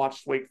haven't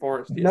watched Wake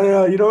Forest no, no, yet.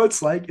 no. You know what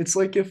it's like? It's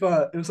like if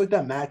it was like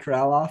that Matt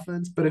Corral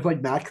offense, but if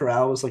like Matt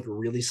Corral was like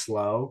really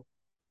slow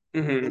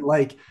and Hmm.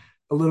 like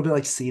a little bit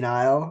like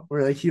senile,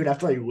 where like he would have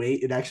to like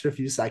wait an extra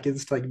few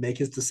seconds to like make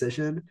his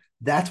decision.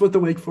 That's what the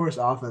Wake Forest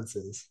offense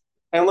is.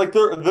 And like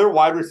their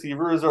wide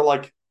receivers are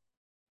like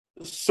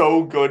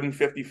so good in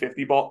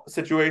 50-50 ball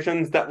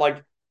situations that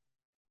like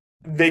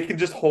they can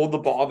just hold the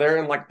ball there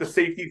and like the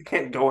safeties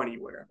can't go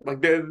anywhere.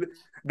 Like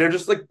they're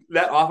just like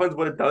that offense.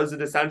 What it does,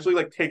 it essentially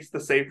like takes the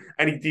safe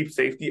any deep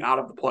safety out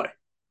of the play.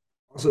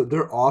 Also,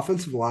 their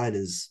offensive line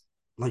is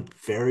like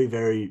very,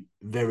 very,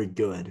 very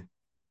good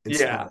and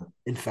Yeah, smart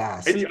and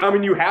fast. and I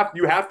mean you have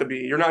to be.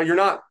 You're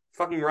not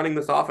fucking running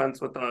this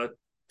offense with a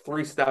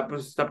three step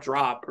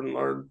drop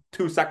or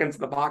 2 seconds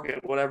in the pocket,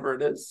 whatever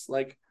it is.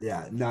 Like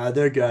Yeah, no,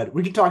 they're good.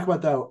 We can talk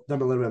about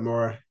them a little bit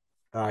more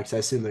because I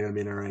assume they're going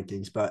to be in our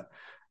rankings. But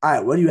all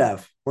right, what do you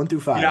have? 1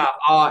 through 5. yeah,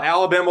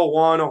 Alabama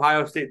 1,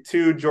 Ohio State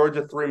 2,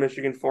 Georgia 3,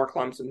 Michigan 4,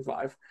 Clemson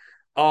 5.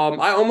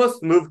 I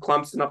almost moved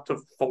Clemson up to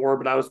 4,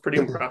 but I was pretty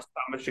impressed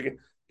how Michigan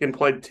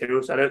played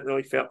 2, so I didn't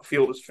really feel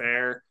it was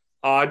fair.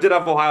 I did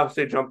have Ohio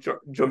State jump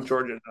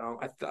Georgia though.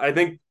 I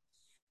think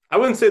I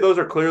wouldn't say those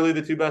are clearly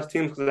the two best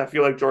teams because I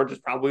feel like Georgia's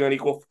probably on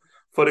equal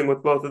footing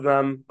with both of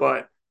them,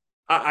 but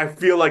I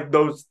feel like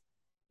those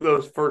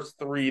first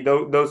three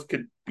those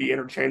could be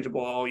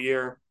interchangeable all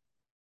year.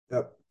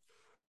 Yep,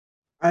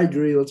 I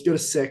agree. Let's go to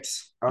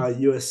 6.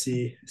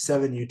 USC,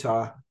 7.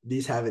 Utah.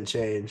 These haven't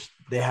changed.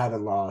 They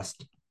haven't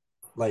lost.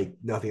 Like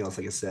nothing else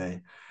I can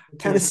say.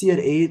 Tennessee at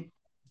 8.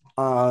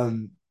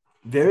 Um,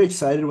 Very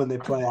excited when they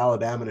play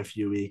Alabama in a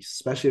few weeks,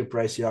 especially if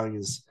Bryce Young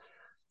is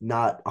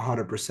not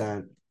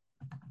 100%.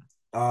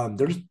 I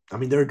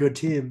mean, they're a good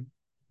team.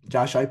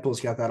 Josh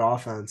Heupel's got that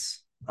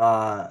offense.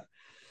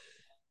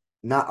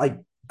 Not like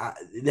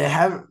they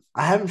haven't.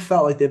 I haven't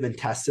felt like they've been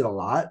tested a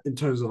lot in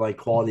terms of like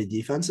quality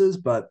defenses,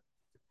 but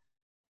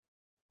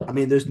I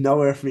mean, there's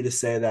nowhere for me to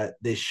say that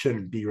they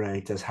shouldn't be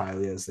ranked as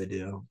highly as they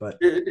do. But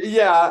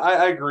Yeah,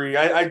 I agree.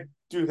 I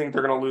do think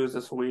they're going to lose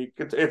this week.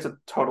 It's a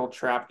total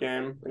trap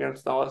game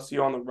against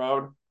LSU on the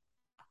road.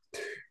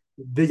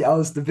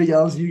 the Big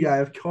L's you guy,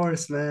 of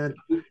course, man.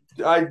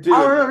 I I do.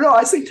 don't know.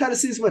 I think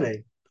Tennessee's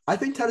winning. I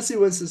think Tennessee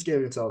wins this game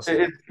against LSU.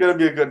 It's going to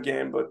be a good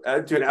game, but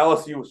dude,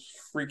 LSU was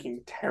freaking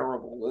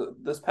terrible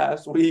this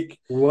past week.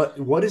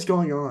 What is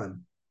going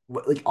on?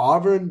 Like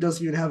Auburn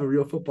doesn't even have a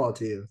real football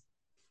team.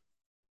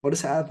 What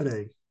is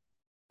happening?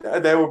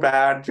 They were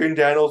bad. Jane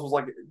Daniels was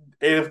like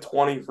 8 of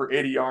 20 for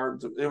 80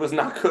 yards. It was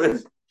not good.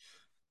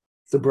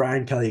 It's the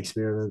Brian Kelly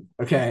experiment.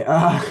 Okay.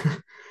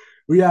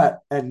 We got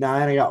at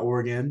 9. I got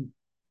Oregon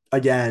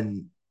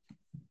again.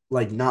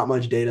 Like not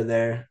much data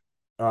there.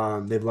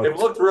 They've They've looked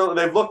looked real.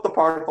 They've looked the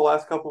part the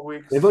last couple of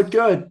they've weeks. looked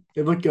good.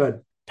 They've looked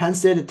good. Penn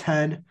State at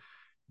 10.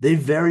 They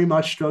very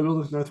much struggled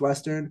with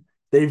Northwestern.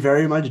 They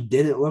very much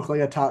didn't look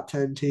like a top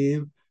 10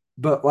 team.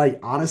 But like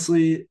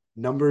honestly,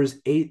 numbers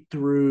 8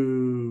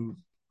 through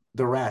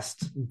the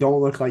rest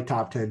don't look like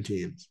top 10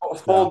 teams.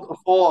 So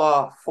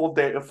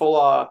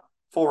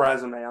Full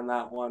resume on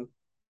that one.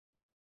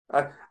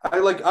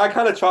 I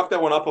kind of chalked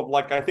that one up of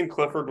like I think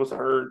Clifford was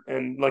hurt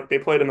and like they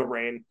played in the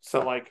rain,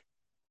 so like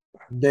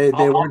they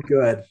I'll, weren't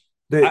good.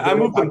 They I were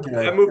moved them.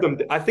 not I good. moved them.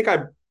 I think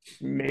I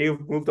may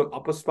have moved them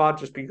up a spot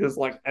just because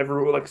like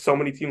so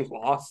many teams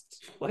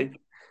lost. Like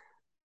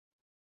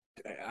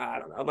I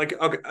don't know. Like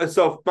okay,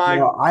 so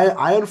No, my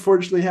I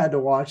unfortunately had to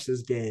watch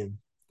this game.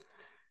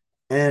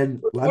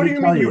 And let what me do you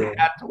tell mean you you,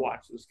 had to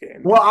watch this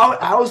game, well,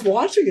 I was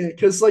watching it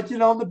because, like,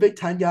 I'm the Big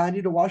Ten guy. I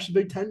need to watch the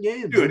Big Ten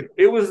games, dude?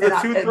 It was the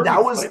two and thirty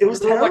that was slate. it There was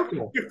were like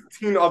terrible.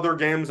 15 other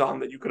games on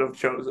that you could have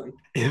chosen.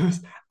 It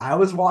was I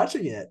was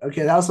watching it.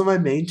 Okay, that was on my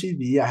main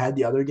TV. I had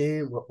the other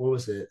game. What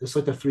was it? It's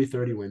like the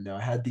 3:30 window.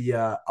 I had the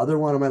other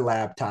one on my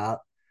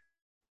laptop.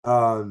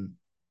 Um,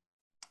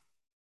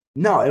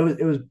 no,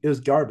 it was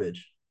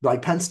garbage.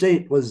 Like Penn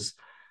State was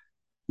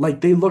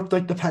like they looked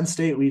like the Penn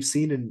State we've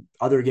seen in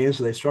other games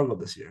where they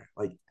struggled this year.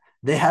 Like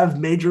they have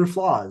major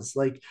flaws.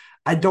 Like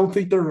I don't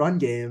think their run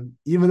game,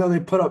 even though they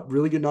put up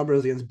really good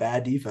numbers against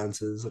bad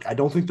defenses, like I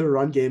don't think their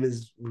run game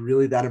is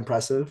really that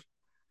impressive.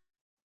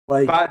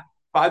 Like By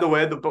by the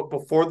way,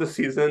 before the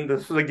season,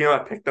 this was a game I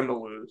picked them to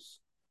lose.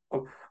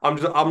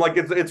 I'm like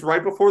it's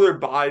right before their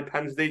bye.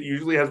 Penn State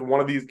usually has one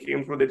of these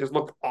games where they just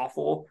look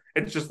awful.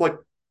 It's just like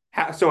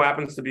so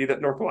happens to be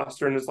that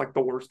Northwestern is like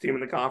the worst team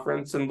in the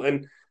conference,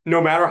 and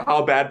no matter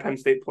how bad Penn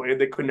State played,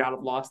 they could not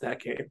have lost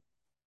that game.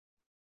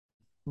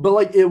 but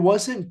like it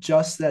wasn't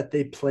just that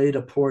they played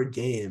a poor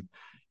game.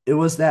 It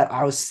was that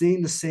I was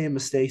seeing the same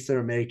mistakes they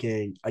were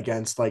making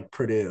against like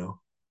Purdue,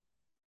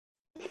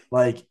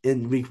 like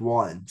in week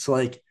one. So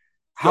like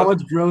how Yep.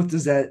 much growth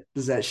does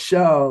that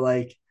show?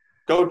 Like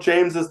Go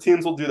James's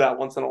teams will do that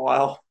once in a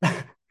while.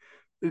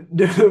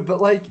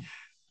 but like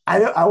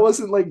I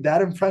wasn't like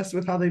that impressed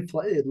with how they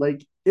played.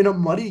 Like in a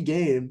muddy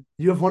game,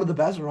 you have one of the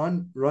best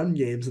run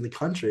games in the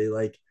country.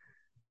 Like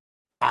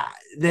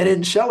they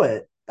didn't show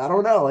it. I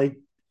don't know. Like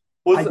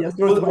I Was guess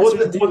was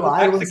Northwestern's it D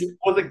line was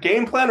was it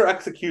game plan or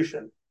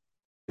execution?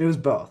 it was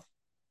both.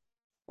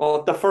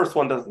 Well, the first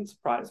one doesn't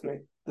surprise me.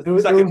 The It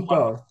second was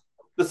both.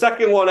 the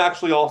second one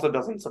actually also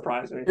doesn't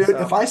surprise me. Dude,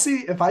 if So I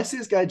see if I see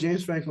this guy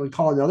James Franklin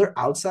call another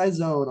outside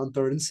zone on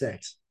 3rd and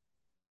 6,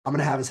 I'm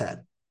gonna have his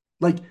head.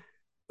 Like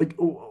like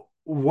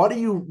what do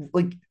you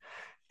like?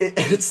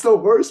 It's the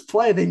worst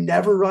play. They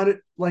never run it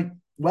like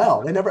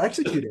well. They never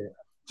execute it.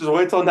 just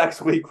wait till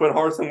next week when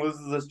Harson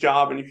loses his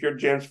job and you hear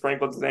James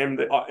Franklin's name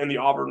in the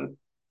Auburn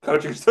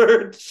coaching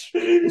search.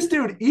 This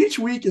dude, each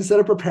week, instead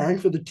of preparing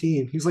for the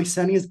team, he's like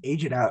sending his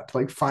agent out to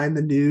like find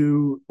the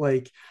new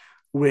like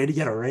way to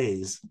get a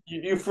raise.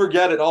 You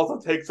forget it also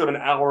takes him an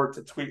hour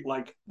to tweet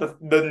like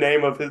the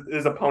name of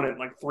his opponent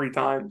like 3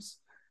 times.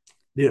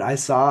 Dude, I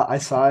saw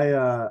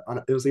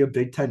it was like a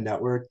Big Ten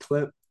Network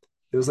clip.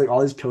 It was like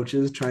all these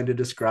coaches trying to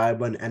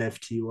describe what an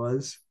NFT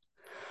was.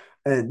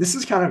 And this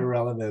is kind of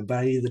irrelevant, but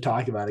I need to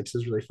talk about it because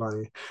it's really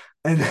funny.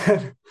 And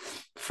then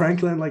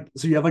Franklin, like,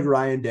 so you have like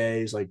Ryan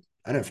Day, he's like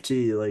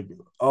NFT, like,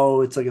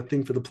 oh, it's like a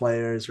thing for the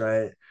players,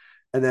 right?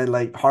 And then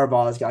like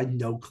Harbaugh's got like,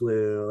 no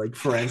clue, like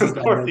Forensic Of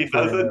got course no he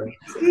doesn't.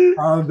 clue.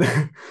 Um,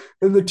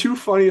 and the two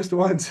funniest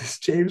ones is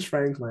James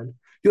Franklin.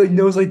 He like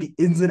knows like the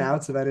ins and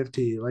outs of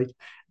NFT. Like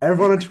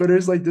everyone on Twitter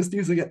is like, this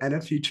dude's like an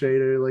NFT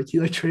trader. Like he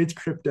like trades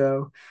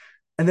crypto.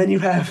 And then you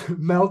have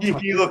Mel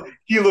Tucker.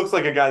 He looks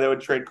like a guy that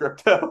would trade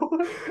crypto.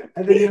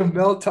 And then you have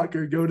Mel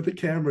Tucker go to the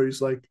camera.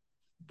 He's like,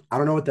 I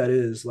don't know what that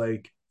is.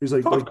 Like, he's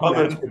like, Tough don't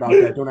ask coming. me about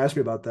that. Don't ask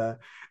me about that.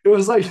 It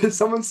was like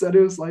someone said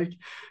it was like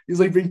he's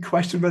like being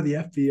questioned by the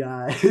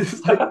FBI.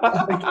 It's like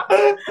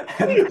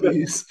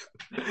NFTs.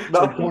 It's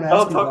like, don't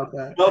ask me about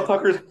that. Mel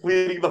Tucker's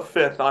pleading the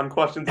fifth on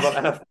questions about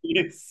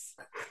NFTs.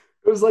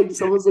 It was like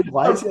someone's like,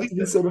 why does he have to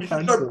be so He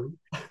should start, defensive?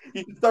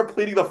 he should start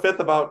pleading the fifth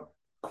about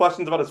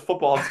questions about his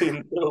football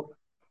team too.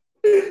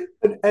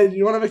 And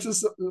you want to make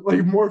this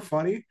like more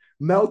funny?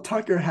 Mel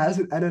Tucker has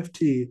an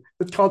NFT.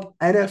 It's called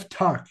NF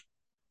Tuck.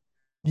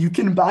 You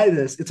can buy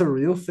this. It's a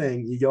real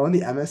thing. You go on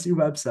the MSU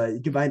website.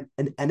 You can buy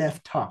an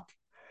NF Tuck.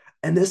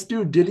 And this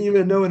dude didn't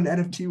even know what an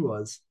NFT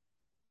was.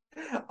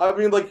 I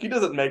mean, like he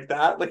doesn't make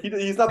that. Like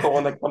he's not the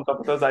one that comes up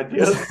with those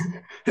His, ideas.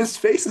 his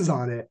face is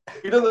on it.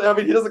 He doesn't. I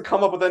mean, he doesn't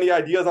come up with any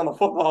ideas on the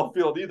football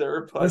field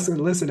either. But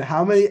Listen.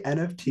 How many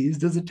NFTs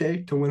does it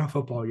take to win a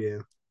football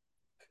game?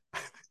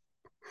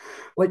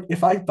 Like,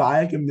 if I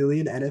buy like a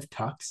million NF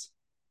Tucks,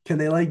 can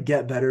they like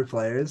get better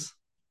players?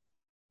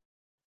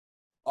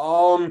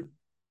 um,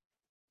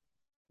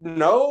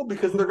 no,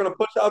 because they're gonna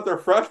push out their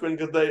freshmen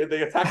because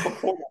they attack the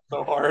portal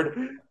so hard.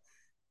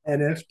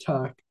 NF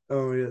Tuck.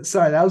 Oh yeah.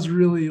 Sorry, that was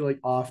really like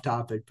off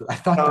topic, but I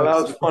thought No, that that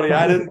was was so funny.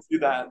 I funny. didn't see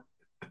that.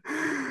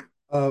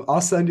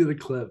 I'll send you the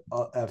clip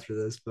after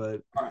this,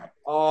 but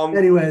All right.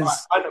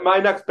 anyways, My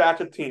next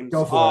batch of teams.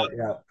 go for it.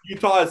 Yeah.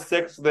 Utah is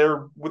six.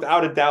 They're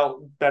without a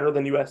doubt better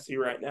than USC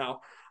right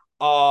now.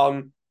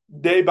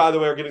 They, by the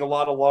way, are getting a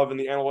lot of love in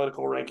the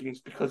analytical rankings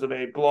because of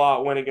a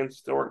blowout win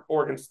against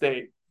Oregon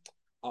State,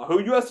 who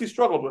USC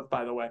struggled with,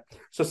 by the way.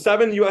 So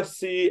seven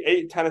USC,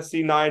 eight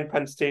Tennessee, nine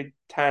Penn State,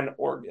 10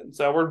 Oregon.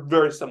 So we're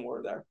very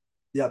similar there.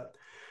 Yep.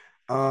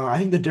 I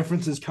think the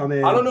differences come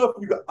in. I don't know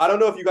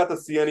if you got to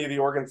see any of the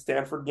Oregon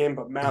Stanford game,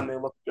 but man, they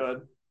look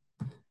good.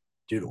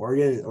 Dude,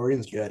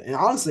 Oregon's good. And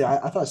honestly,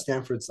 I thought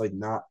Stanford's like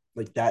not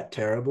like that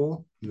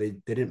terrible. They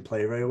didn't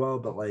play very well,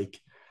 but like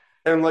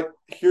And like,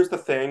 here's the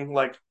thing,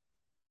 like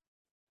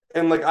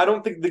I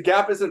don't think the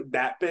gap isn't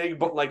that big,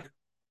 but like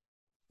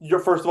you're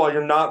first of all,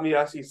 you're not in the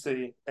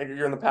SEC and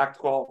you're in the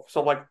Pac-12.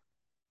 So like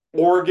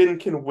Oregon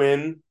can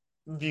win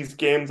these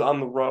games on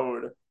the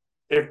road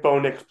if Bo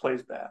Nix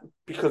plays bad.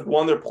 Because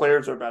one, their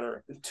players are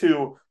better. And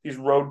two, these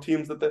road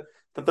teams that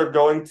they're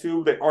going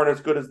to, they aren't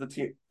as good as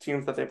the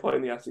teams that they play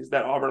in the SEC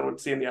that Auburn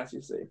would see in the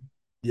SEC.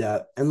 yeah,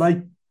 and like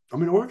I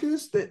mean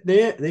Oregon's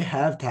they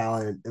have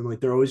talent and like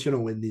they're always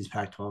gonna win these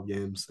Pac-12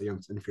 games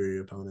against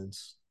inferior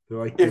opponents. They're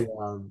like If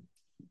the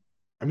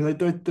I mean, like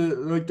they're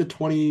like the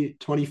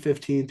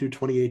 2015 through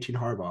 2018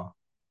 Harbaugh.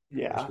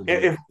 Yeah,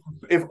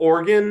 if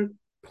Oregon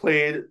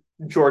played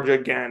Georgia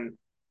again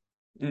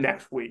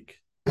next week,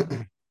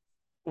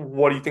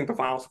 what do you think the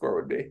final score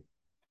would be?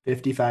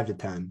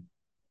 55-10.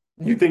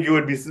 You think it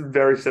would be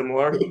very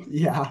similar?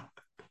 Yeah.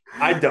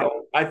 I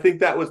don't. I think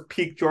that was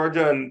peak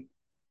Georgia and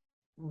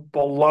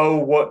below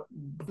what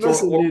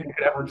Listen, Oregon dude,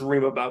 could ever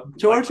dream about.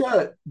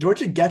 Like,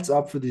 Georgia gets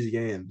up for these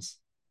games.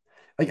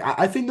 Like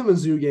I think the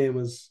Mizzou game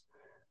was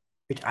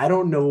like I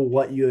don't know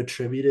what you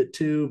attribute it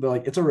to, but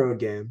like it's a road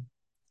game.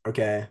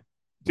 Okay.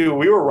 dude,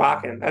 we were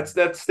rocking.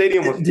 That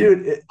stadium was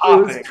Dude, it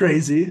was popping.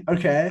 crazy.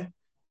 Okay.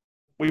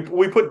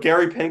 We put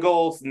Gary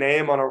Pingle's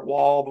name on our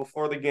wall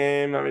before the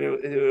game. I mean,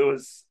 it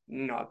was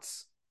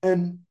nuts.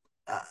 And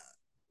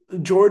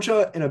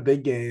Georgia in a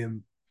big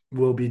game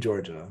will be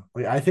Georgia.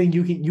 Like I think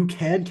you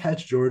can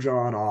catch Georgia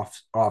on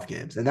off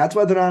games, and that's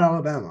why they're not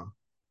Alabama.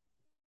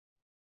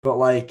 But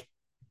like,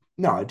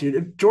 no, dude,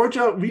 if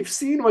Georgia, we've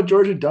seen what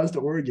Georgia does to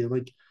Oregon.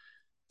 Like,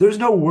 there's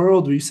no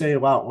world we say,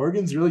 wow,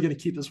 Oregon's really going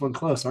to keep this one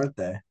close, aren't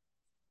they?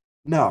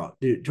 No,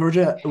 dude,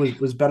 Georgia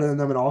was better than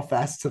them in all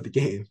facets of the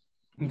game.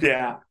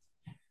 Yeah,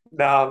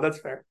 no, that's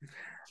fair.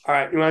 All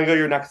right, you want to go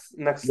your next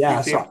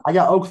Yeah, team? so I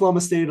got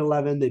Oklahoma State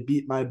 11. They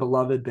beat my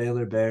beloved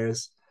Baylor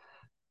Bears.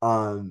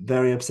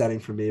 Very upsetting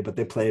for me, but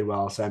they played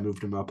well, so I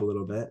moved them up a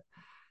little bit.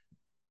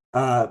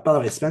 By the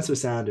way, Spencer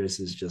Sanders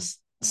is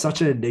just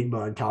such an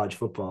enigma in college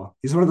football.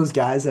 He's one of those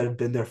guys that have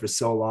been there for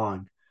so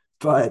long,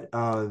 but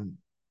I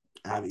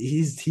mean,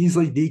 he's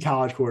like the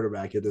college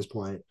quarterback at this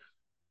point.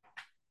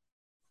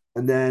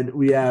 And then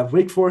we have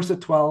Wake Forest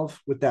at 12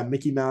 with that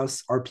Mickey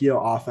Mouse RPO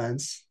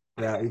offense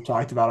that we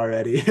talked about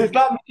already. It's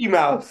not Mickey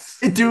Mouse.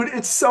 Dude,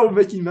 it's so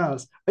Mickey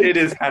Mouse. It Like,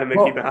 is kind of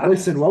Mickey well, Mouse.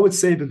 listen, what would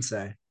Saban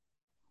say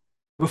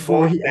What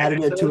before would he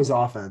added Saban it to say? his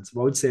offense?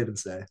 What would Saban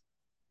say?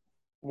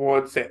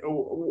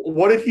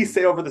 What did he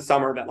say over the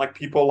summer that like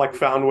people like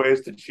found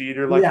ways to cheat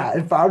or like Yeah,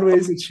 and found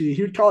ways to cheat.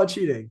 He would call it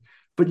cheating.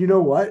 But you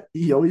know what?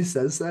 He always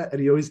says that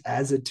and he always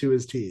adds it to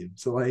his team.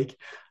 So like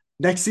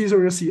next season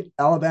we're gonna see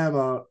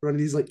Alabama running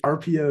these like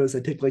RPOs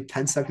that take like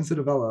 10 seconds to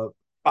develop.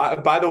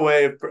 by the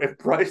way, if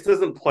Bryce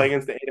doesn't play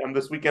against the A&M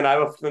this weekend, I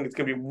have a feeling it's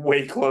going to be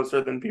way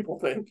closer than people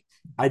think.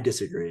 I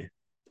disagree.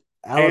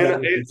 A&M, Alabama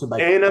beats them by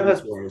A&M three has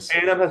scores.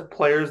 A&M has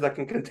players that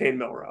can contain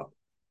Milrow.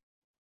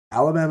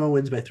 Alabama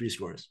wins by three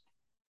scores.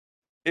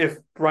 If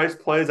Bryce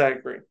plays, I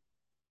agree.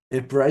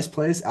 If Bryce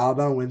plays,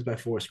 Alabama wins by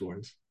four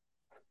scores.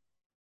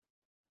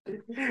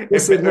 If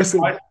Listen, if listen,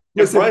 Bryce,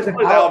 if listen. Bryce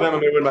plays, Alabama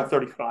may win by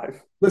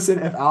 35. Listen,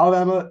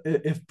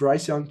 if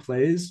Bryce Young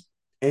plays,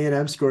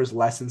 A&M scores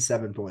less than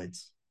 7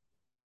 points.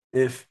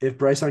 If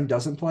Bryce Young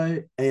doesn't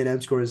play,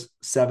 A&M scores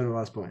seven or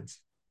less points.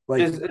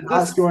 Like Is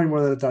not this scoring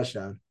more than a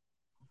touchdown.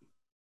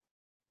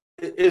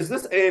 is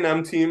this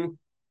A&M team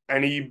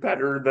any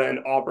better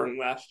than Auburn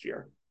last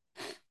year?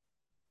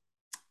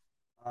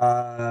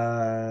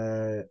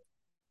 Uh,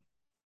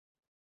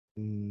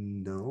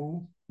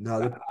 no, no,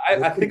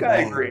 they're I pretty think I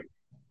bad. agree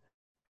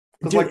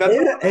because like Dude,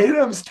 that's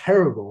A&M's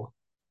terrible.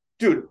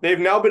 dude. They've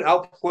now been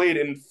outplayed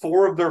in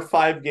four of their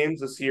five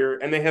games this year,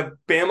 and they have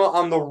Bama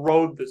on the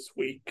road this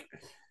week.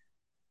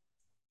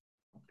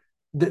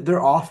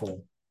 They're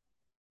awful.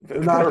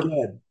 They're not They're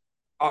good.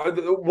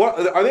 what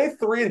are they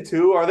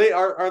 3-2? Are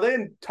they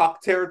in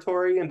tuck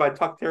territory? And by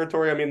tuck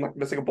territory, I mean like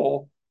missing a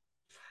bowl.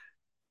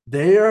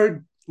 They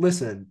are.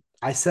 Listen,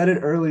 I said it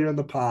earlier in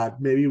the pod,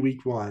 maybe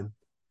week one.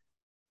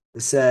 I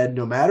said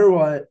no matter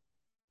what,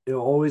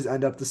 it'll always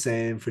end up the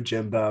same for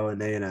Jimbo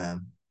and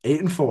A&M.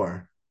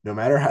 8-4. No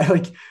matter how,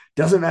 like,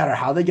 doesn't matter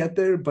how they get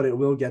there, but it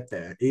will get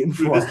there. Eight and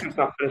Dude, this four. team's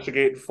not finishing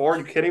 8-4. Are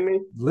you kidding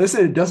me?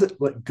 Listen, it doesn't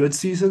like good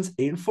seasons,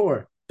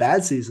 8-4.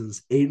 Bad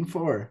seasons,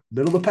 8-4.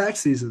 Middle of the pack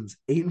seasons,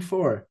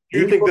 8-4.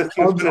 You Eight and think four this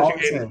team's clubs all finishing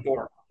the eight and same.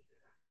 four?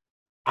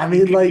 I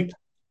You, mean, you,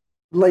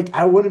 like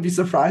I wouldn't be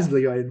surprised if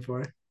they go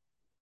 8-4.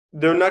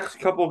 their next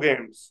couple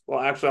games. Well,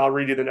 actually, I'll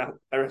read you the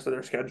rest of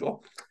their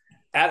schedule.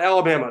 At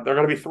Alabama, they're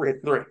going to be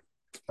 3-3.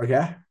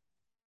 Okay.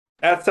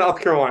 At South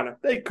Carolina,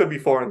 they could be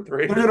 4-3.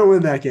 They're gonna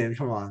win that game.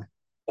 Come on.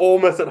 Ole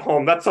Miss at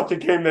home, that's such a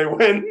game they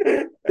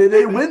win.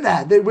 They win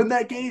that. They win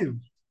that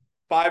game.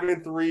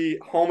 5-3.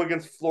 Home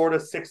against Florida,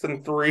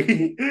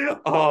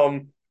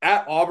 6-3.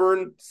 At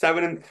Auburn,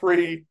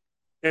 7-3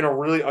 in a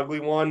really ugly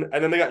one,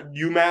 and then they got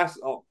UMass,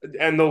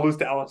 and they'll lose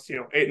to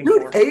LSU, 8-4.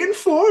 Dude,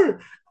 8-4.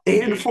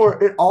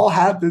 8-4. It all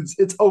happens.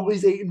 It's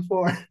always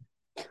 8-4.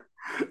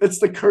 It's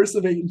the curse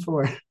of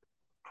 8-4.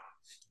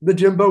 The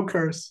Jimbo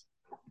curse.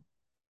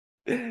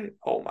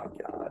 Oh my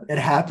god. It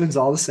happens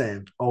all the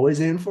same. Always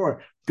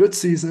 8-4. Good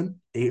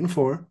season,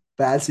 8-4.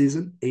 Bad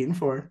season,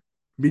 8-4.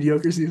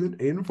 Mediocre season,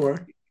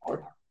 8-4.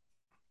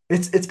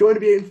 It's going to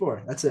be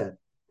 8-4. That's it.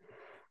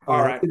 All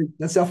right.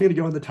 That's definitely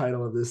gonna go in the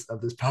title of this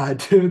pod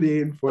too.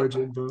 The 8-4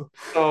 Jimbo.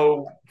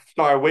 So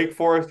sorry, Wake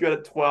Forest, you had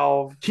at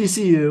 12.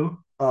 TCU,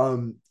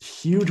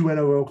 huge win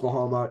over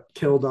Oklahoma,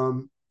 killed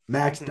them.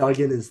 Max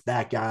Duggan is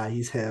that guy.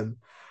 He's him.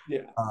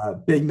 Yeah.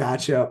 Big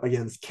matchup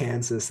against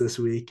Kansas this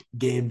week.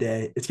 Game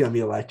day. It's gonna be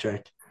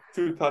electric.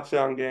 2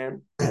 touchdown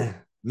game.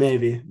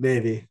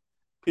 Maybe.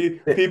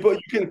 People,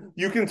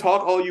 you can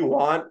talk all you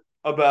want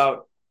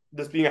about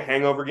this being a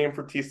hangover game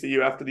for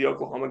TCU after the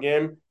Oklahoma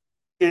game.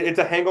 It's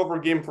a hangover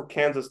game for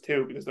Kansas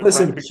too because they're trying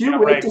to Listen, be you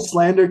wait ranked. to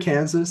slander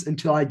Kansas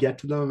until I get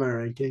to them in my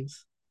rankings.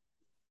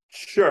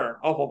 Sure,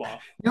 I'll hold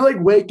off You like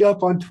wake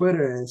up on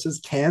Twitter and it's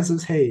just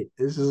Kansas hate.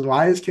 It's just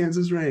why is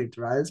Kansas ranked?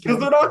 Why is because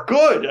Kansas? they're not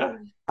good.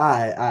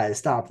 I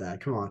stop that.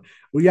 Come on.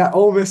 We got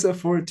Ole Miss at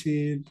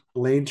 14.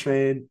 Lane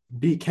Train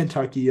beat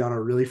Kentucky on a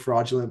really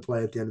fraudulent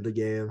play at the end of the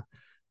game.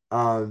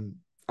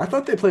 I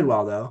thought they played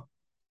well though.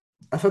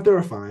 I thought they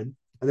were fine.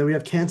 And then we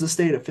have Kansas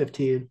State at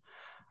 15.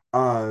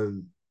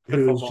 Good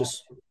Who's football.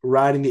 just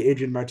riding the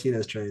Adrian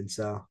Martinez train.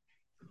 So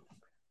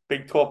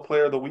Big 12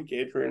 Player of the Week,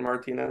 Adrian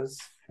Martinez.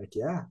 heck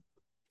yeah.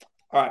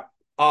 All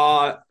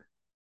right.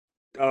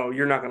 Oh,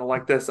 you're not gonna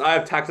like this. I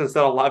have Texas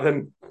at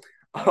 11.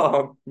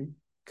 Um,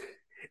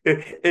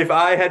 if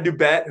I had to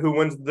bet who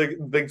wins the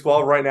Big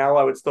 12 right now,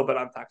 I would still bet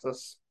on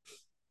Texas.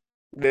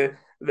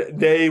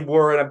 They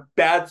were in a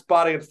bad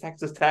spot against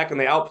Texas Tech, and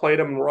they outplayed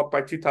them and were up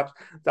by 2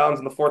 touchdowns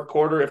in the fourth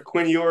quarter. If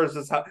Quinn Ewers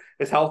is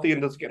healthy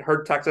and doesn't get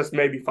hurt, Texas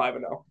may be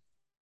 5-0.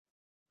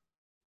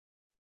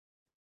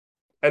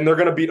 And they're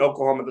going to beat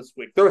Oklahoma this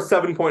week. They're a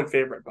 7-point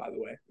favorite, by the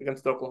way,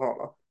 against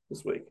Oklahoma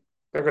this week.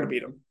 They're going to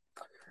beat them.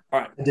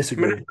 All right. I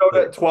disagree.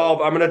 Minnesota at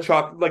 12. I'm going to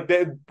chalk, like,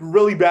 the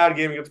really bad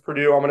game against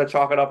Purdue. I'm going to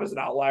chalk it up as an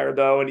outlier,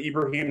 though, and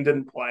Ibrahim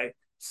didn't play.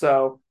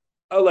 So,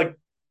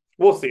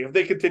 we'll see. If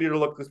they continue to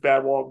look this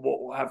bad,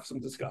 we'll have some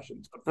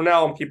discussions. But for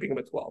now, I'm keeping them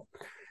at 12.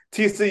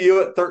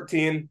 TCU at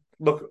 13.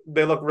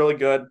 They look really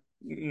good.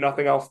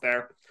 Nothing else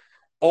there.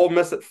 Ole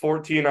Miss at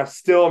 14. I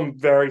still am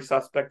very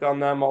suspect on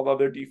them, although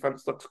their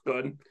defense looks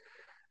good.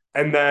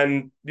 And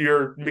then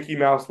your Mickey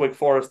Mouse Wake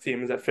Forest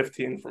team is at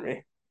 15 for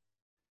me.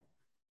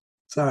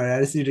 Sorry, I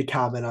just need to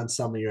comment on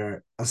some of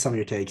your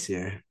takes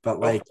here. But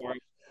Oh, like,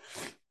 sorry.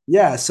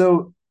 yeah,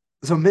 so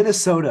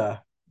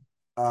Minnesota,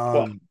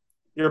 Well,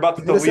 you're about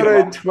to delete Minnesota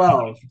them at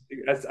 12.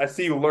 off. I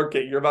see you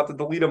lurking. You're about to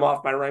delete them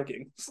off my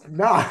rankings.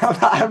 No,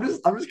 I'm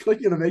just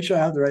clicking to make sure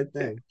I have the right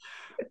thing.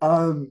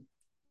 Um,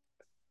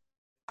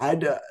 I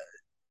don't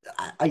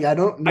I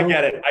know.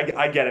 get it.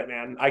 I get it,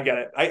 man. I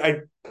get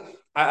it.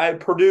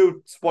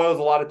 Purdue spoils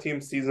a lot of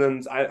team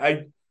seasons.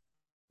 I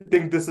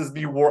think this is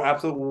the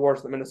absolute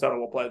worst that Minnesota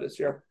will play this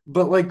year.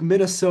 But like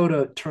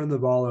Minnesota turned the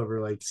ball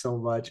over like so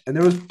much, and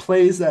there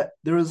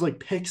was like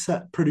picks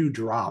that Purdue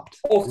dropped.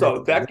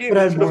 Also, They could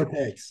have had more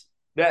picks.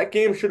 that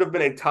game should have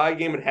been a tie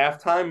game at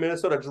halftime.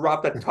 Minnesota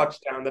dropped a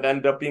touchdown that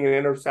ended up being an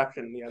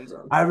interception in the end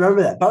zone. I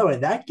remember that. By the way,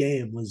 that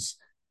game was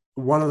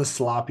one of the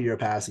sloppier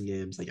passing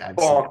games like I've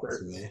seen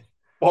recently.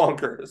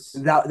 Bonkers.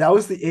 That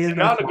was the Aiden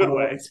Not in a good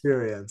way.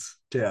 experience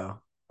too.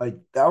 Like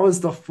that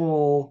was the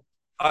full.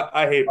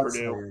 I hate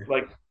Purdue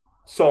like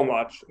so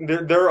much.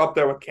 They're up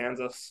there with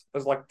Kansas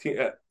as like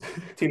teams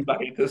I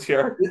hate this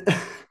year.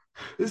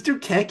 This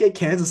dude can't get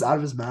Kansas out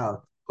of his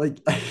mouth. Like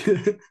he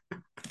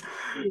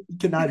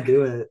cannot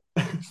do it.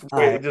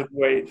 Just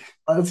wait.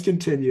 Let's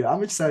continue.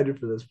 I'm excited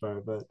for this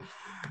part, but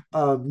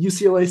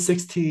UCLA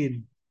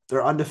 16,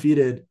 they're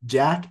undefeated.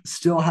 Jack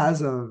still has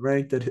them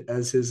ranked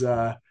as his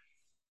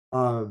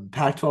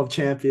Pac-12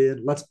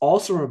 champion. Let's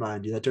also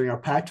remind you that during our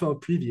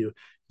Pac-12 preview,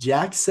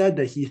 Jack said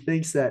that he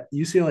thinks that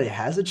UCLA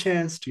has a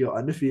chance to go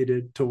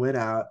undefeated, to win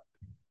out,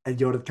 and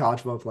go to the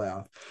college football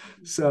playoff.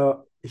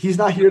 So he's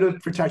not here to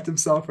protect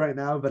himself right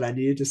now, but I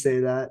needed to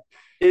say that.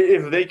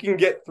 If they can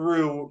get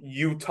through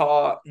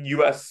Utah,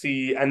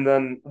 USC, and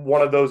then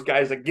one of those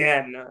guys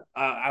again,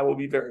 I will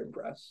be very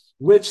impressed.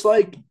 Which,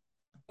 like,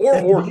 or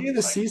at the beginning of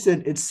the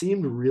season, it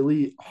seemed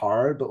really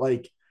hard, but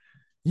like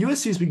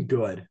USC's been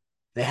good.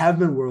 They have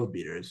been world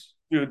beaters.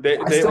 Dude, I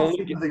still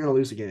think they're going to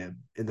lose a game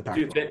in the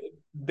Pac-12. Dude,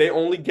 they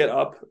only get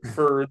up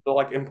for the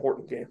like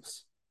important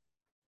games.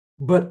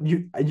 But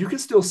you can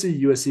still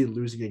see USC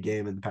losing a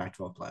game in the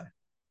Pac-12 play.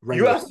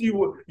 regular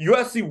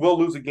USC will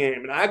lose a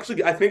game, and I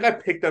think I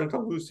picked them to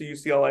lose to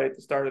UCLA at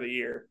the start of the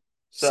year.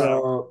 So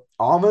So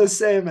all I'm gonna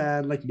say,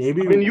 man, like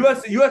maybe I mean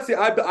USC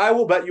I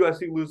will bet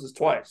USC loses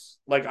twice.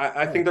 Like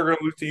I yeah. think they're going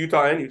to lose to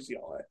Utah and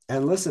UCLA.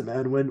 And listen,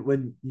 man,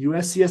 when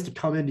USC has to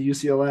come into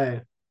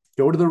UCLA,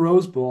 go to the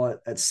Rose Bowl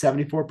at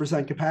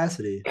 74%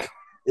 capacity.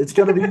 It's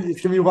gonna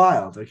be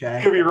wild, It's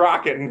okay? going to be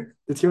rocking.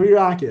 It's gonna be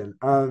rocking.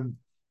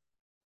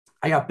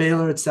 I got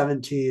Baylor at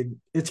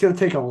 17. It's gonna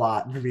take a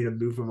lot for me to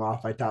move them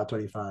off my top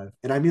 25.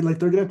 And I mean, like,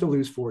 they're gonna have to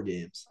lose 4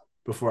 games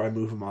before I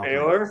move them off my list.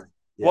 Baylor.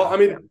 Well, Yeah. I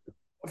mean,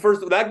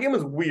 first that game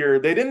was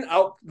weird. They didn't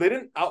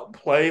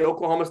outplay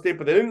Oklahoma State,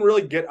 but they didn't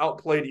really get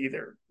outplayed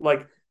either.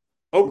 Like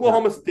Yeah.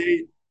 Oklahoma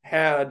State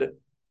had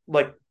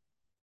like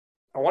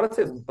I want to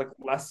say like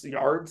less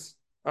yards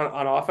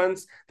on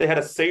offense. They had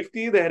a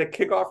safety, they had a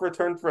kickoff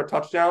return for a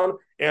touchdown,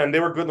 and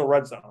they were good in the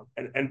red zone,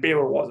 and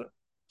Baylor wasn't.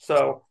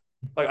 So,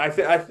 like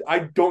I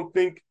don't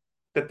think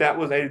that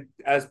was a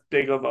as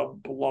big of a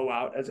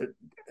blowout as it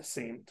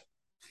seemed.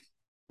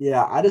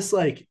 Yeah. I just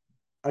like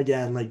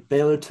again, like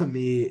Baylor to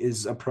me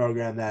is a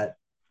program that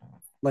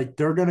like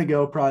they're gonna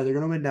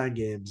win 9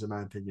 games in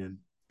my opinion.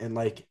 And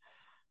like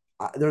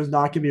there's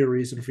not gonna be a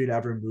reason for you to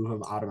ever move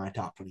them out of my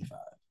top 25.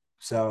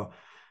 So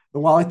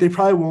and while like they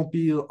probably won't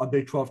be a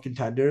Big 12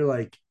 contender,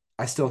 like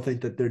I still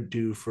think that they're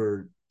due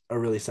for a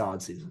really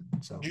solid season.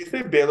 So Did you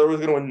say Baylor was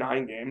going to win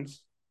 9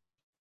 games?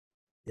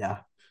 yeah.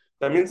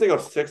 That means they go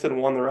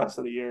 6-1 the rest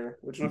of the year,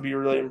 which would be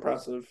really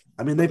impressive.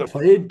 I mean With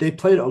the they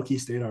played Okie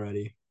State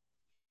already.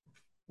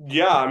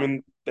 Yeah, I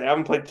mean they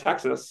haven't played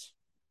Texas,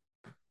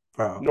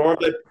 Bro. nor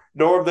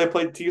have they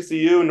played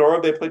TCU, nor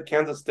have they played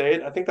Kansas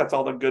State. I think that's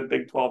all the good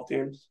Big 12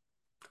 teams.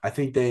 I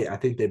think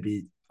they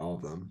beat all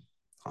of them,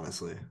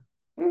 honestly.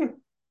 Hmm,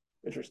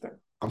 interesting.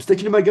 I'm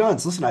sticking to my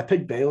guns. Listen, I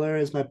picked Baylor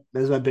as my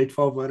Big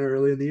 12 winner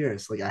early in the year.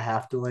 So like I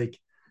have to like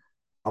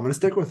I'm gonna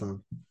stick with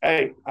them.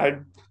 Hey,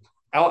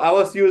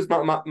 LSU is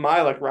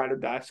my like ride or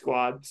die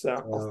squad. So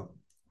So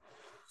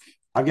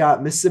I've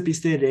got Mississippi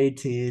State at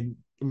 18.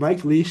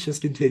 Mike Leach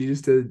just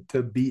continues to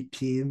beat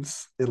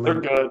teams and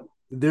like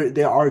they're good.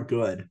 they are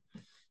good.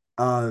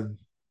 Um,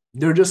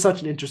 they're just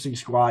such an interesting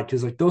squad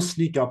because like they'll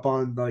sneak up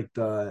on like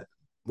the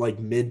like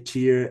mid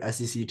tier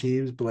SEC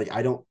teams, but like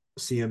I don't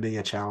see them being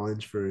a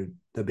challenge for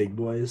the big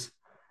boys.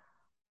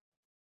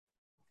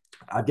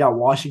 I've got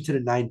Washington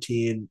at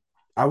 19.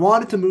 I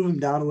wanted to move them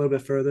down a little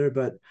bit further,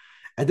 but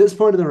at this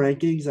point in the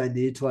rankings, I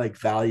need to like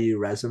value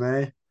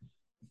resume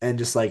and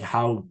just like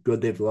how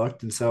good they've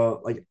looked. And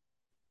so like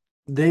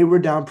they were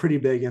down pretty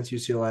big against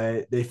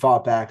UCLA. They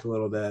fought back a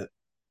little bit.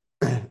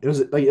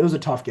 It was a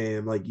tough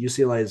game. Like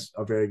UCLA is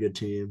a very good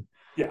team.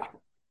 Yeah,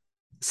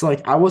 So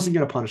like I wasn't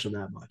gonna punish them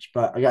that much,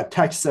 but I got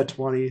Texas at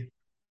 20.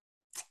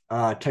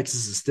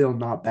 Texas is still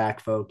not back,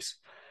 folks.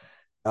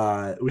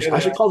 Which yeah, I they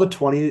should call the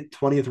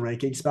 20th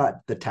ranking spot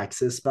the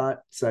Texas spot.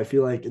 So I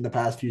feel like in the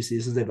past few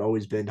seasons they've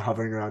always been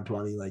hovering around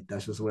 20. Like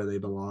that's just where they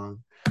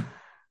belong.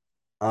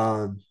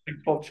 Um,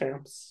 Big 12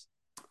 champs.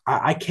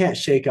 I can't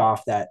shake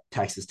off that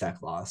Texas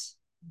Tech loss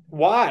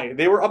Why?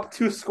 They were up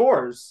 2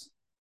 scores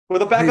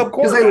with a backup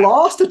because they quarterback.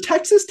 lost to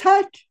Texas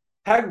Tech.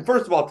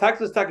 First of all,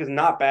 Texas Tech is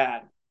not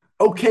bad.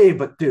 Okay,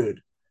 but dude,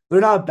 they're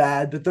not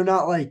bad, but they're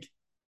not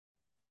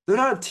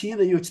a team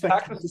that you expect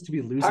Texas Texas to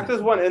be losing Texas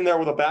to. went in there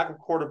with a backup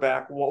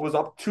quarterback. What was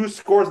up 2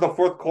 scores in the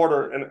fourth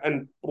quarter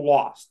and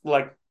lost.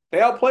 Like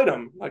they outplayed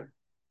them. Like it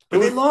But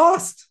they was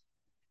lost.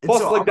 And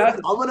plus so like that.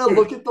 I'm gonna Dude,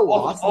 look at the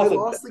also, loss and they also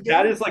lost the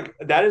that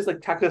game. is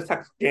like Texas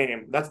Tech's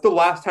game. That's the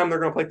last time they're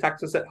going to play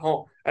Texas at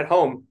home. At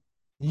home,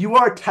 You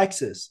are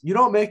Texas. You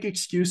don't make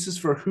excuses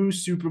for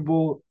whose Super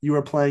Bowl you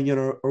are playing in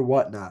or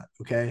whatnot.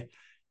 Okay.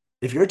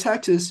 If you're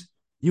Texas,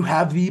 you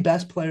have the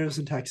best players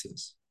in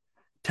Texas.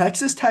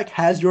 Texas Tech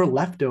has your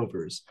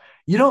leftovers.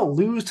 You don't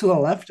lose to the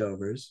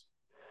leftovers.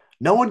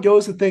 No one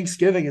goes to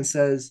Thanksgiving and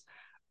says,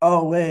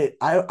 "Oh wait,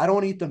 I don't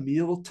want to eat the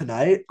meal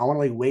tonight. I want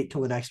to like wait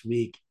till the next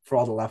week for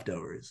all the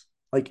leftovers."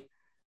 Like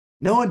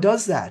no one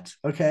does that.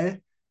 Okay,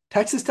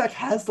 Texas Tech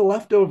has the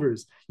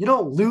leftovers. You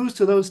don't lose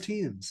to those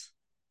teams.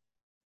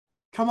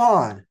 Come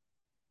on,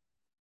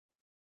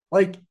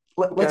 like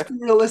let's okay. be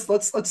realistic.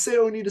 Let's say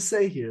what we need to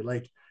say here.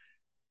 Like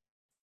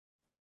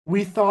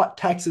we thought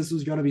Texas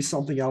was going to be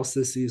something else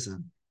this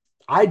season.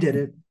 I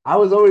didn't. I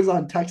was always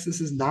on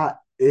Texas is not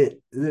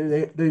it.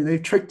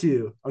 They've tricked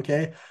you.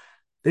 Okay,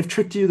 they've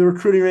tricked you. The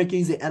recruiting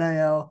rankings, the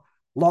NIL,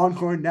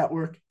 Longhorn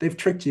Network. They've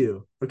tricked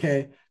you.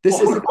 Okay, this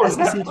isn't an Longhorn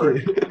SEC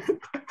Network. team.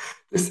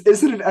 This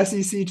isn't an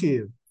SEC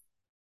team.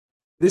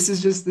 This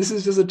is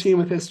just a team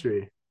with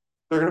history.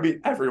 They're going to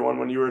beat everyone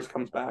when Ewers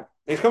comes back.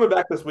 He's coming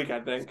back this week, I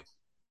think.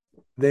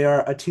 They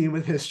are a team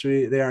with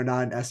history. They are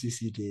not an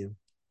SEC team.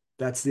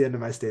 That's the end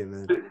of my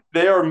statement.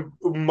 They are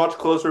much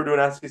closer to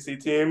an SEC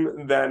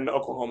team than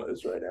Oklahoma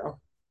is right now.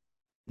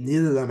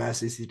 Neither of them are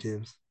SEC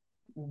teams.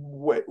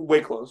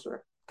 Way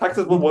closer.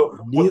 Texas will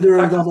Neither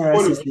of Texas them are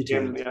won SEC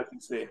games in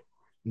teams. the SEC.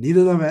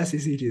 Neither of them are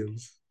SEC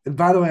teams. And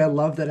by the way, I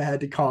love that I had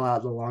to call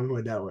out the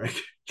Longhorn Network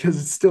because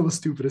it's still the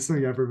stupidest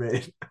thing ever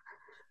made.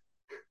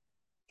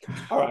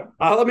 All right.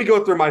 Let me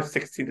go through my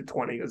 16 to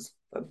 20 because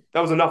that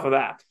was enough of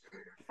that.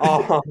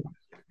 Um,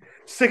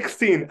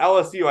 16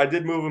 LSU. I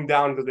did move them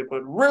down because they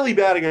played really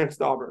bad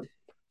against Auburn.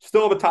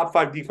 Still have a top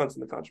five defense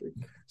in the country.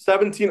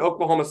 17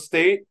 Oklahoma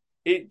State,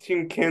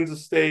 18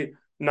 Kansas State,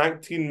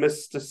 19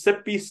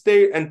 Mississippi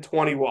State, and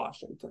 20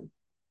 Washington.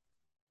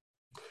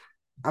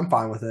 I'm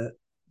fine with it.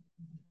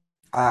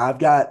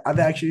 I've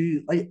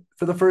actually like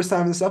for the first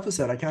time in this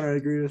episode, I kind of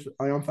agree with.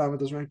 Like, I'm fine with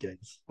those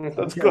rankings. I'm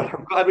That's good. okay.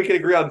 I'm glad we can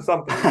agree on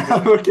something because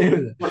I'm okay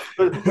with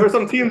there are it.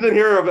 some teams in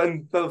here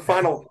in the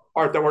final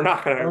part that we're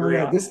not going to Oh my agree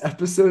god, on. this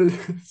episode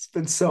has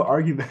been so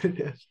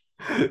argumentative,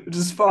 which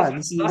is That's fun.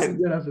 This is a fine.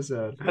 good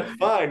episode. That's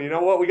fine. You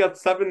know what? We got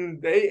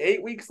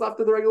 8 weeks left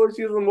of the regular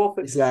season. We'll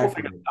figure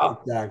Exactly, it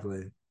out.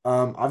 exactly.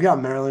 I've got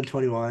Maryland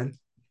 21.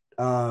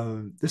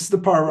 This is the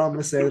part where I'm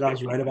going to say that I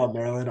was right about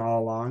Maryland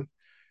all along.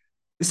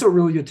 It's a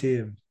really good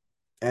team,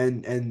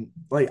 and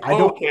like I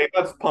don't Okay,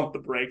 let's pump the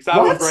brakes. I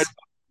was what. right.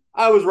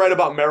 I was right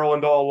about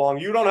Maryland all along.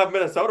 You don't have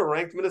Minnesota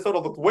ranked. Minnesota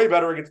looked way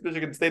better against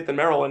Michigan State than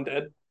Maryland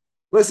did.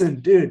 Listen,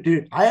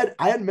 dude, I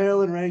had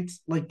Maryland ranked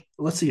like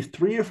let's see,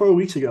 3 or 4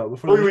 weeks ago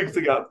before Three they weeks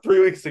ago. 3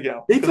 weeks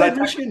ago. they Because I played texted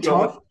Michigan you. I'm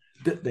like,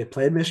 tough. They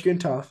played Michigan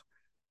tough.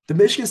 The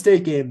Michigan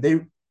State game,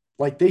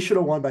 they should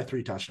have won by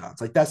 3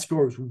 touchdowns. Like that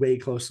score was way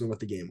closer than what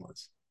the game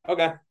was.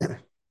 okay.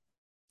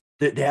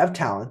 They have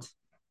talent.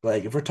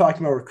 Like if we're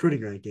talking about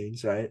recruiting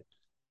rankings, right?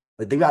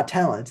 Like they got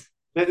talent.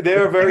 They They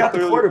are very got the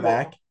clearly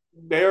quarterback.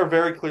 they are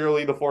very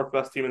clearly the fourth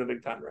best team in the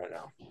Big Ten right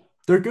now.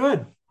 They're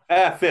good.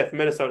 Fifth.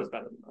 Minnesota's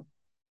better than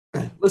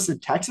them. Listen,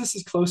 Texas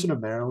is closer to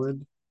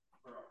Maryland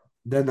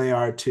than they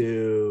are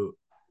to.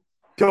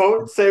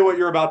 Don't say what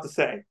you're about to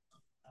say.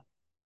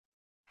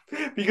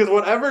 Because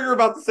whatever you're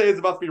about to say is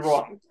about to be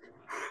wrong.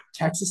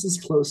 Texas is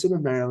closer to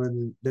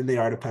Maryland than they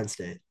are to Penn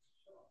State.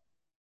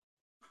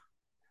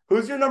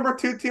 Who's your number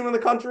two team in the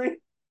country?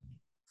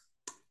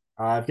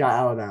 I've got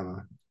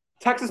Alabama.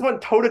 Texas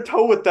went toe to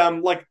toe with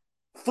them like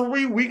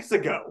 3 weeks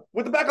ago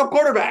with the backup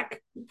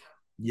quarterback.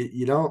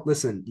 You don't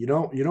listen. You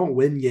don't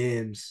win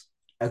games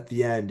at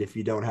the end if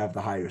you don't have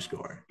the higher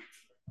score.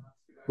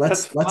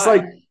 That's Let's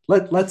fine.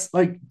 like let's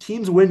like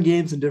teams win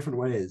games in different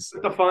ways.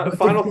 The But the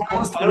final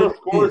goal is to win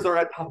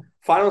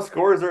final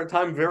scores games. are at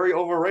time very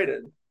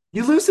overrated.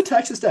 You lose to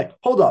Texas Tech.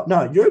 Hold up.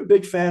 No, you're a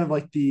big fan of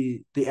like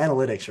the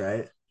analytics,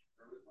 right?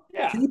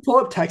 Yeah. Can you pull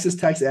up Texas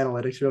Tech's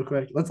analytics real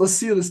quick? Let's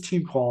see this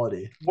team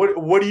quality.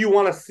 What do you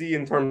want to see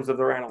in terms of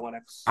their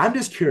analytics? I'm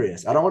just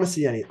curious. I don't want to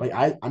see any like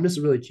I'm just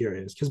really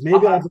curious because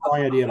maybe I I, have the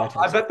wrong idea about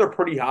I Texas. bet they're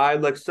pretty high.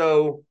 Like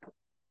so,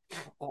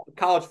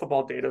 college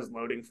football data is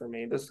loading for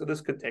me. This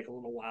could take a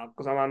little while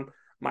because I'm on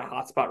my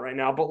hotspot right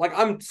now. But like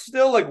I'm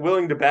still like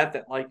willing to bet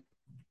that like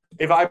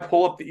if I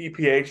pull up the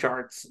EPA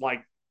charts,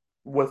 like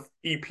with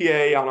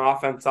EPA on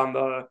offense on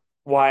the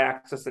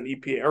y-axis and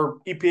EPA or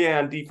EPA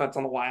on defense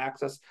on the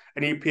y-axis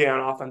and EPA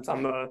on offense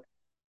on the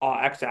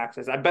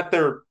x-axis, I bet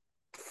they're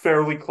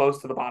fairly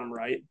close to the bottom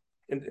right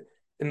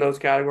in those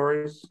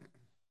categories.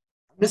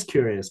 I'm just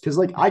curious because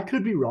like I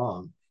could be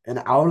wrong, and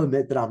I'll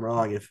admit that I'm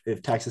wrong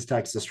if Texas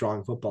Tech is a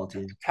strong football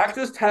team.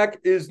 Texas Tech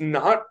is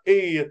not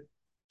a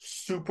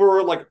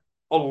super like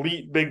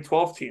elite Big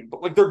 12 team,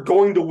 but like they're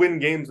going to win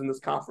games in this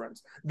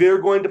conference. They're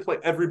going to play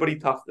everybody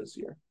tough this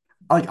year.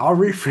 Like I'll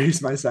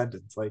rephrase my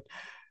sentence. Like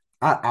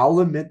I'll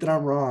admit that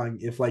I'm wrong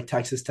if like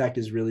Texas Tech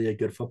is really a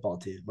good football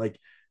team. Like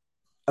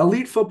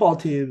elite football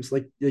teams,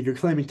 like you're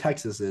claiming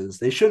Texas is,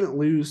 they shouldn't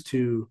lose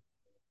to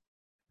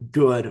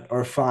good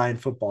or fine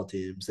football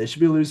teams. They should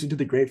be losing to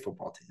the great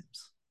football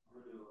teams.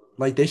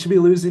 Like they should be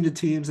losing to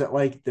teams that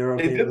like they're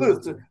They okay did lose.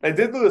 losing. They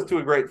did lose to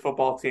a great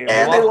football team. They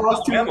And they lost to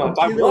lost to Alabama a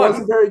by team that one.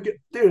 wasn't very good.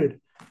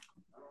 Dude,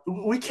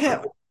 we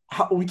can't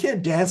we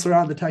can't dance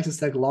around the Texas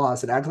Tech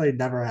loss and act like it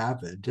never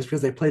happened just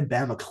because they played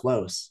Bama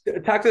close.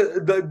 Texas.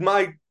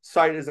 My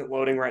site isn't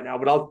loading right now,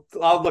 but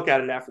I'll look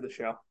at it after the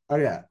show. Oh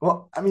yeah.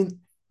 Well, I mean,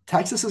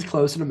 Texas is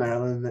closer to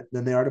Maryland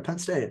than they are to Penn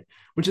State,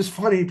 which is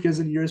funny because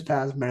in years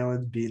past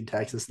Maryland's beaten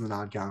Texas in the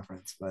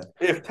non-conference. But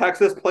If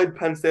Texas played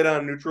Penn State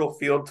on a neutral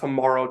field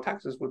tomorrow,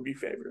 Texas would be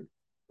favored.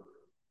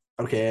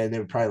 okay, and they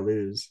would probably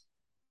lose.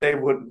 They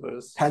wouldn't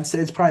lose. Penn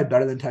State's probably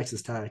better than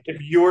Texas Tech.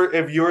 If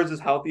yours is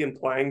healthy and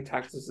playing,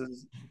 Texas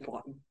is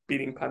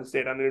beating Penn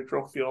State on a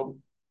neutral field.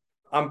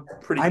 I'm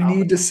pretty I confident.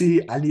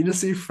 need to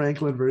see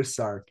Franklin versus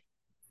Sark.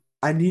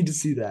 I need to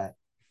see that.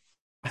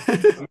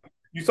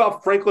 You saw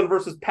Franklin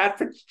versus Pat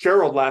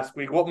Fitzgerald last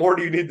week. What more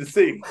do you need to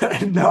see?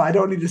 No, I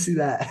don't need to see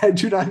that. I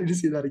do not need to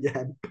see that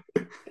again.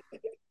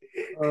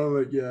 Oh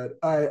my god.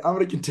 All right, I'm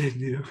gonna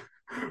continue.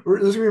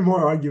 There's gonna be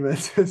more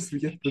arguments as we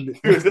get the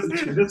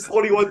Dude, this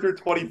 21 through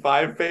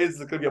 25 phase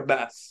is gonna be a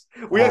mess.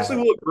 We actually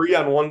will agree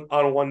on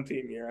one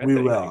team here, I we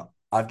think. will.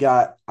 I've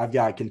got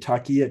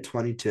Kentucky at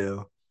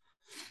 22.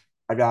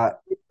 I got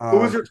Who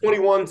was your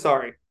 21?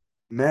 Sorry.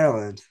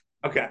 Maryland,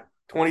 Okay.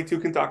 22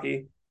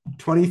 Kentucky.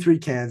 23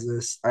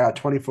 Kansas. I got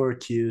 24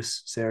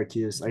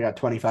 Syracuse. I got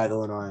 25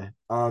 Illinois.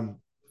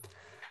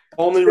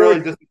 Only feel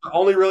like really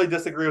only really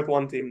disagree with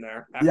one team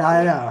there, yeah,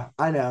 actually.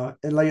 I know,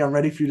 and like I'm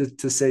ready for you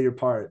to say your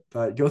part,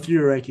 but go through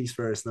your rankings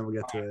first, and then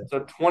we'll get to it. So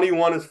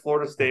 21 is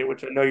Florida State,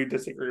 which I know you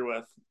disagree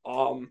with.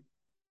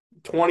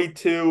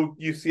 22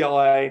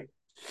 UCLA,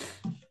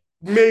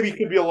 maybe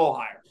could be a little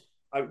higher.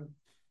 I,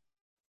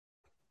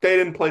 they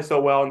didn't play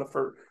so well in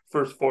the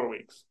first 4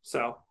 weeks,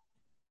 so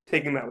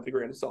taking that with a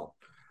grain of salt.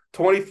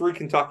 23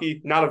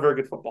 Kentucky, not a very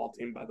good football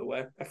team, by the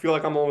way. I feel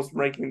like I'm almost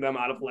ranking them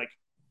out of like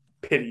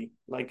pity.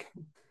 Like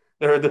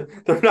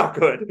they're not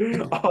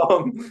good.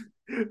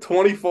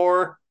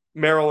 24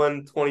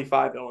 Maryland,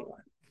 25 Illinois.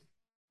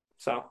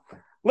 So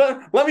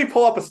let me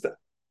pull up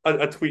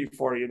a tweet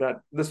for you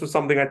that this was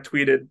something I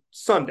tweeted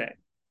Sunday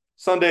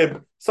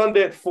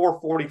at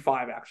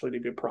 4:45 actually to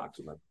be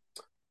approximate.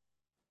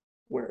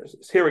 Where is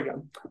this? Here we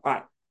go. All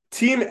right.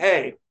 Team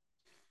A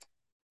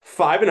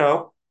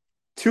 5-0,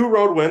 two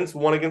road wins,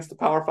 one against the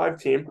Power 5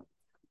 team.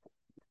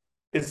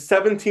 Is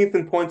 17th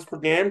in points per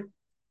game,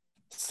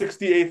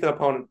 68th in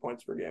opponent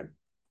points per game.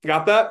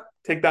 Got that?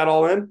 Take that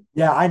all in.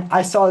 Yeah,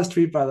 I saw this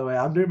tweet by the way.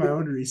 I'm doing my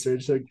own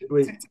research. So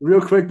wait,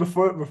 real quick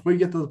before we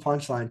get to the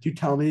punchline, can you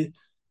tell me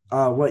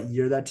what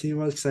year that team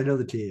was? Because I know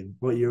the team.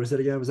 What year was it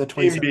again? Was that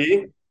Team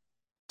 2017? B.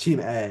 Team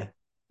A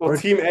Well, or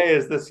Team A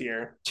is this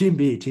year. Team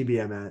B? Team B,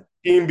 I meant.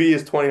 Team B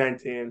is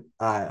 2019.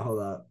 All right, hold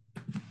up.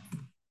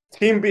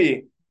 Team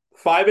B,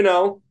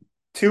 5-0,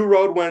 two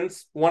road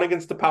wins, one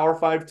against the Power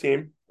 5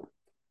 team.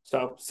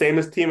 So same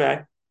as Team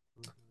A.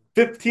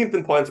 15th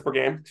in points per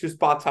game, two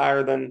spots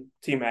higher than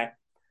Team A.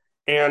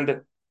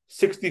 And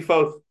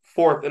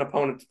 64th in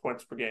opponents'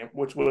 points per game,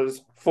 which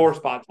was four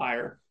spots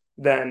higher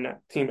than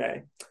Team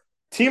A.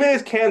 Team A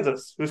is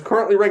Kansas, who's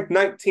currently ranked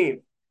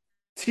 19th.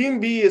 Team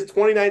B is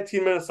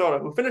 2019 Minnesota,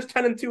 who finished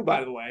 10-2,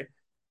 by the way,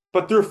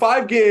 but through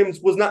 5 games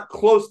was not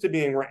close to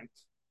being ranked.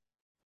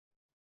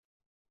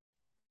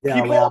 Yeah,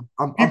 wait, People,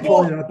 I'm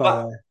pulling it people, up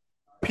by the way.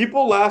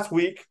 people last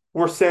week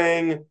were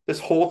saying this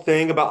whole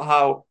thing about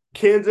how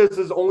Kansas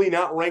is only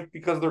not ranked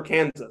because they're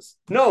Kansas.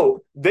 No,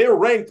 they're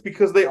ranked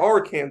because they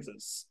are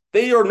Kansas.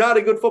 They are not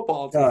a good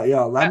football team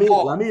Let at me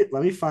all.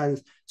 find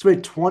this. So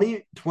wait,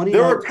 20,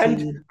 There are 10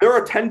 2019. there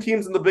are 10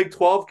 teams in the Big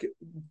 12.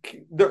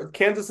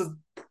 Kansas is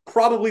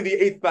probably the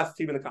eighth best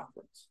team in the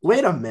conference.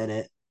 Wait a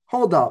minute.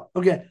 Hold up.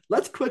 Okay,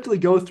 let's quickly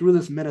go through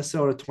this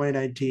Minnesota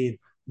 2019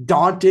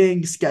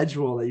 daunting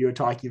schedule that you were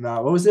talking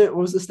about. What was it?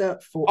 What was the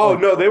stat for? Oh Like,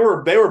 no, they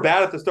were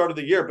bad at the start of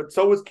the year, but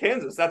so was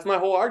Kansas. That's my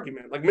whole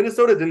argument. Like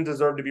Minnesota didn't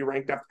deserve to be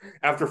ranked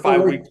after oh,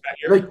 5 weeks that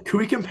year. could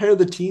we compare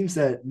the teams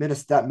that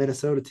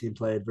Minnesota team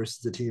played versus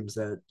the teams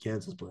that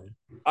Kansas played?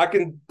 I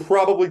can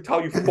probably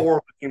tell you four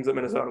of the teams that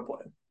Minnesota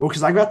played. Well,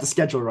 because I got the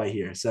schedule right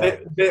here. So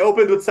They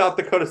opened with South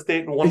Dakota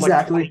State and won like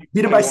exactly, 20,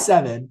 beat them by 21.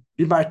 7,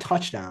 beat them by a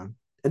touchdown,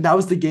 and that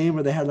was the game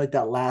where they had like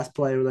that last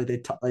play where like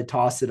they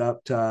tossed it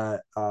up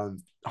to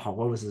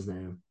what was his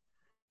name?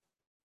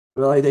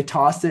 But like they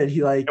tossed it and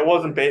he like It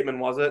wasn't Bateman,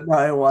 was it? no,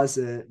 it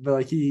wasn't. But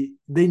like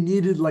they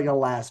needed like a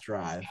last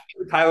drive.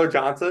 Tyler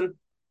Johnson.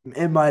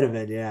 It might have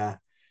been, yeah.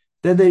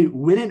 Then they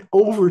win in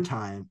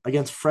overtime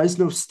against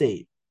Fresno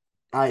State.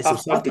 All right, so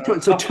Tough South Fresno.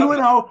 Dakota, so Tough 2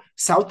 Fresno. 0,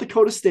 South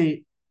Dakota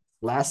State,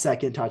 last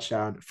second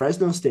touchdown.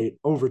 Fresno State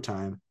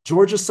overtime.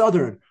 Georgia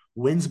Southern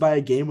wins by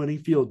a game-winning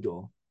field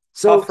goal. Tough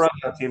So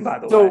Fresno team, by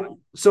the way.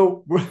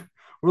 so we're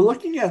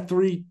looking at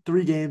three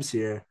games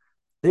here.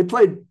 They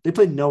played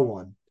no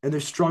one, and they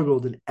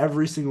struggled in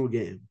every single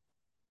game.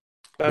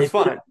 They That's beat,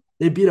 fine.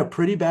 they beat a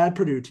pretty bad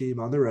Purdue team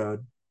on the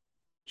road.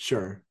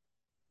 Sure,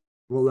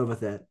 we'll live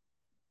with it.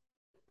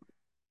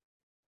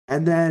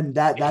 And then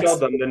They killed that's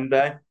them, didn't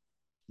they?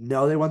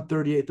 no, they won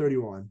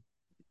 38-31.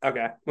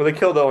 Okay. Well, they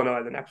killed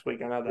Illinois the next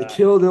week. I know They that.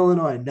 killed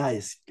Illinois.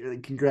 Nice.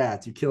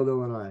 Congrats. You killed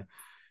Illinois.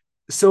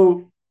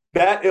 So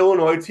That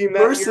Illinois team that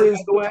year, by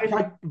versus the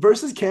way.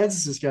 versus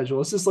Kansas's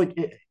schedule, it's just like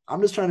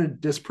I'm just trying to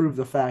disprove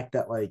the fact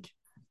that like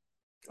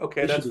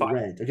Okay, they should that's be fine.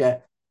 ranked. Okay.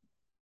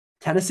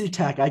 Tennessee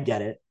Tech, I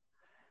get it.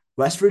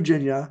 West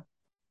Virginia,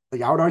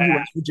 like I would argue Bad.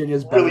 West Virginia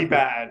is better. Really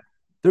bad.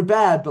 They're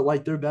bad, but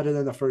like they're better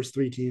than the first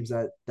 3 teams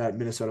that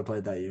Minnesota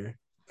played that year.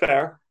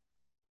 Fair.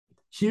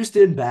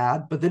 Houston,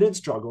 bad, but they didn't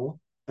struggle.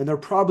 And they're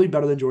probably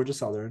better than Georgia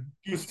Southern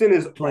Houston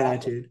is awful.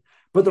 2019.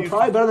 But they're Houston,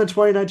 probably better than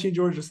 2019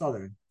 Georgia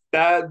Southern.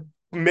 that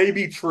may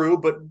be true,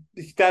 but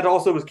that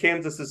also was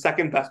Kansas's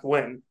second best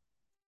win.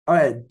 All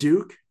right,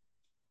 Duke.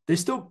 They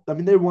still, I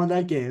mean, they won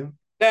that game.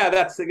 Yeah,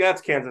 that's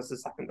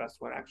Kansas's second best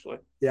win, actually.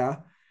 Yeah.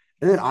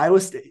 And then Iowa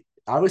State.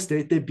 Iowa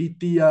State, they beat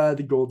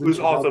the Golden Who's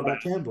Child also bad.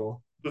 Matt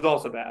Campbell. It was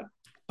also bad.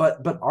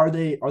 But are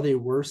they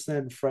worse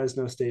than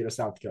Fresno State or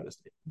South Dakota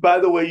State? By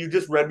the way, you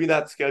just read me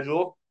that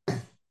schedule.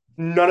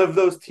 None of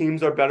those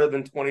teams are better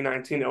than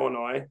 2019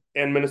 Illinois,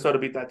 and Minnesota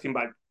beat that team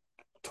by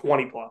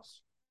 20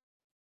 plus.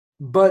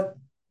 But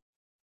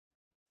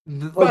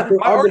like But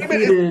they're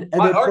undefeated and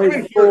my they played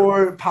argument here,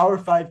 4 Power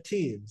 5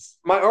 teams.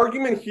 my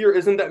argument here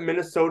isn't that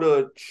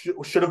Minnesota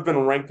should have been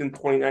ranked in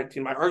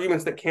 2019. My argument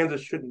is that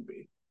Kansas shouldn't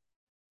be.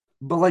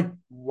 But like,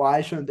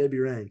 why shouldn't they be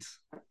ranked?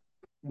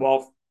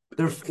 Well,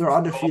 They're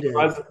undefeated.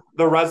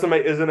 the resume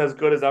isn't as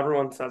good as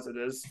everyone says it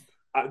is.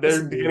 They're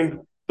Listen, dude.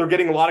 getting They're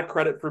getting a lot of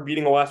credit for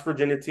beating a West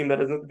Virginia team that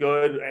isn't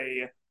good,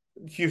 a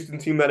Houston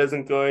team that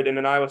isn't good, and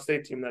an Iowa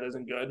State team that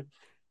isn't good.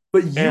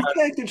 But And you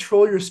can't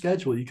control your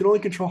schedule. You can only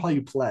control how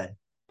you play.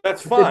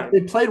 that's They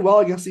fine. played well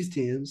against these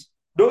teams.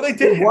 No, they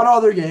They won didn't. all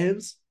their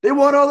games. They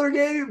won all their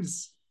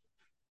games.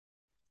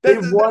 They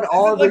That won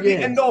all isn't of their like the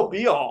end games. all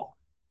be all.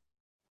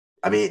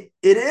 I mean,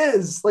 it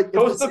is. Like if the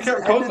Coastal season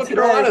ended Coastal today,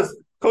 Carolina's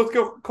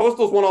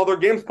Coastal's won all their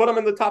games. Put them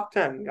in the top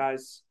 10,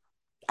 guys.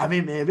 I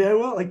mean, maybe I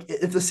will. Like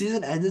if the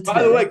season ended By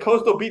the today, way,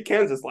 Coastal beat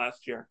Kansas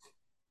last year.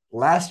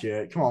 last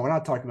year, come on, we're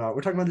talking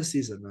about the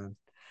season, man.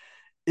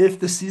 If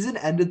the season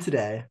ended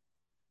today,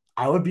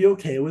 I would be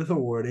okay with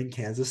awarding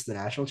Kansas the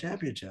national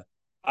championship.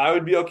 I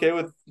would be okay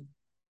with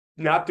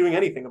not doing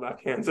anything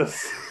about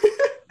Kansas.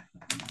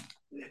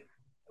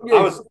 I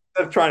Okay. was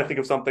trying to think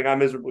of something. I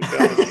miserably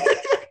failed.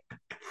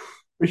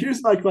 But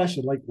here's my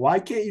question: like, why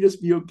can't you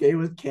just be okay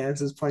with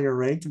Kansas playing a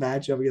ranked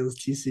matchup against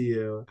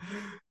TCU,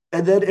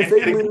 and then if and they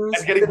getting lose,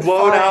 and getting it's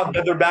blown out, fine.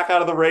 and they're back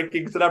out of the rankings,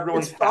 and It's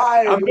everyone's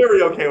happy. I'm fine.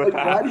 very okay with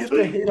Like, that why do you have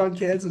to hate on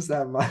Kansas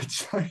that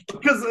much? Like,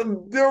 because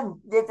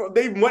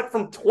they went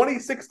from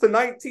 26 to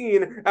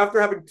 19 after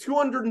having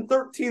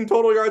 213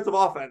 total yards of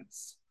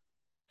offense.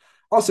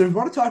 also, if you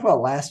want to talk about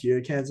last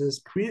year,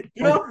 Kansas, You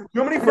know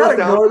how many can we not first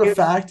downs ignore the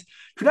fact?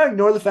 Can we not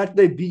ignore the fact that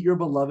they beat your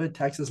beloved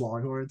Texas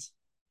Longhorns?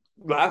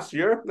 last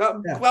year? Yeah,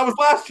 That was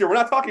last year. We're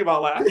not talking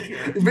about last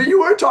year. but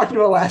you were talking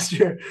about last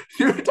year.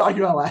 You were talking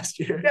about last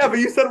year. Yeah, but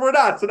you said we're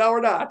not, so now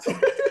we're not. Oh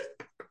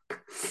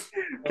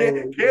my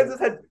god, Kansas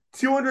had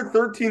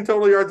 213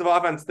 total yards of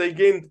offense. They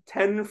gained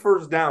 10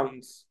 first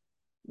downs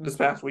this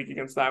past week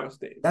against Iowa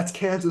State. that's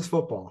Kansas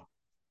football.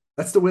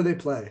 That's the way they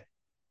play.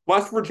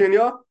 West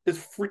Virginia is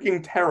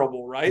freaking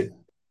terrible, right?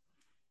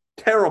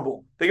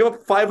 Terrible. They give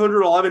up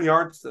 511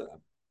 yards to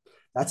them.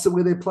 That's the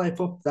way they play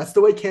football. That's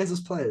the way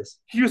Kansas plays.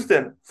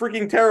 Houston,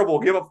 freaking terrible.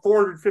 Give up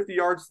 450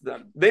 yards to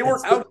them. They were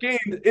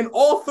outgained in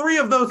all three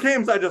of those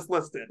games I just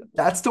listed.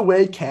 That's the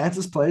way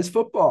Kansas plays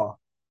football.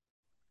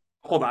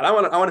 Hold on, I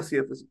want to see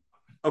if this.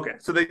 Okay,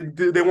 so they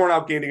weren't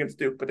outgained against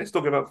Duke, but they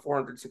still give up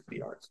 460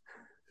 yards.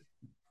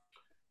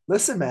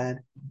 Listen,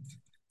 man,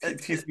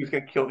 TCU's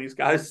gonna kill these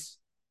guys.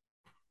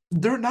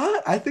 they're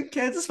not. I think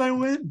Kansas might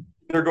win.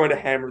 They're going to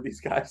hammer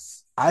these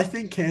guys. I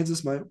think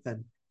Kansas might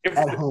win If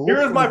at home.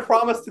 here is my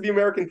promise to the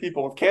American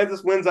people: if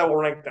Kansas wins, I will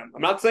rank them.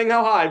 I'm not saying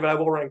how high, but I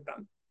will rank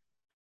them.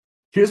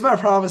 Here's my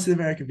promise to the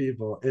American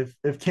people: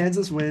 if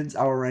Kansas wins,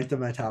 I will rank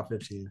them in my top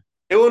 15.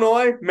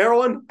 Illinois,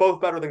 Maryland, both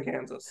better than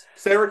Kansas.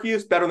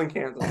 Syracuse, better than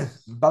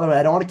Kansas. By the way,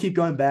 I don't want to keep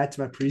going back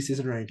to my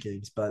preseason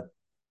rankings,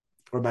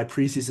 or my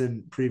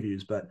preseason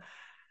previews, but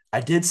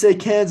I did say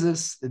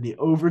Kansas in the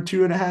over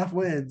 2.5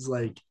 wins.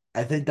 Like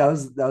I think that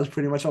was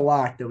pretty much a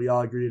lock that we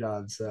all agreed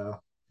on.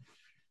 So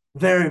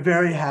very,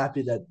 very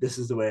happy that this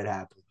is the way it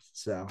happened.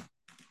 So,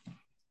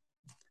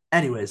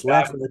 anyways, Yeah,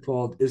 Lance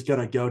Leipold is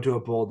gonna go to a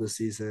bowl this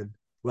season,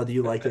 whether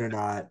you like it or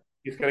not.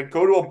 he's gonna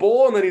go to a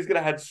bowl and then he's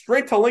gonna head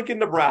straight to Lincoln,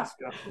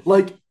 Nebraska.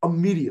 Like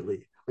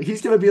immediately. Like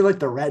he's gonna be like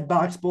the Red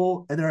Box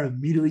Bowl, and they're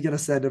immediately gonna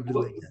send him to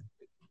Lincoln.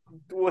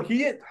 Will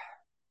he?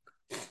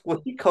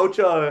 Will he coach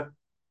a?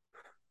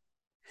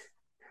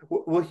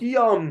 Will he?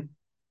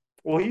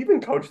 Will he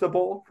even coach the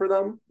bowl for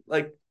them?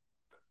 Like,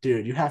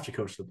 Dude, you have to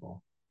coach the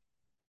bowl.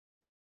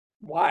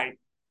 why?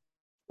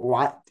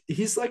 Why?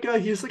 He's like a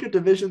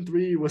Division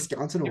 3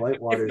 Wisconsin If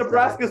Whitewater guy.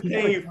 Nebraska's He's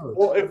paying gonna you, coach.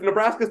 well, if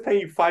Nebraska's paying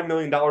you $5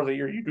 million a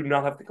year, you do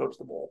not have to coach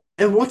the bowl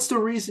And what's the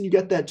reason you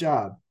get that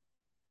job?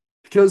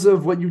 Because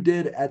of what you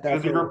did at that because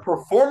of your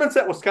program. performance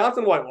at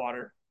Wisconsin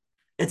Whitewater.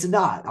 It's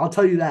not. I'll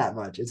tell you that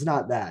much. It's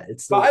not that.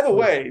 It's the By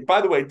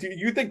the way, do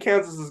you think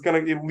Kansas is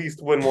going to at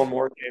least win one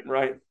more game?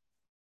 Right?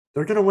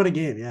 they're gonna win a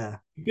game. Yeah.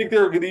 You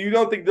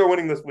don't think they're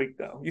winning this week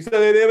though? You said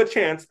they have a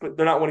chance, but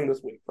they're not winning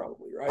this week,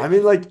 probably, right? I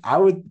mean, like I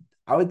would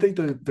think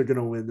they're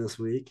gonna win this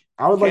week.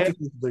 I would like to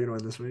think they're gonna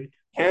win this week.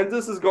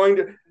 Kansas is going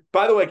to.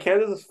 By the way,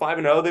 Kansas is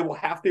 5-0. They will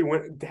have to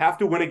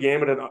win a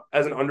game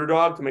as an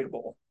underdog to make a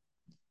bowl.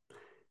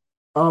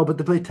 Oh, but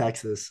they play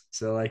Texas,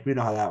 so like we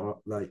know how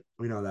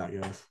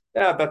that goes.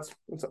 Yeah, that's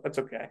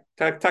okay.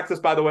 Texas,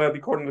 by the way,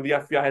 according to the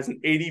FBI, has an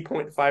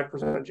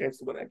 80.5% chance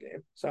to win that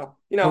game. So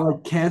But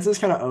like Kansas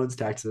kind of owns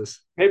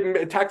Texas.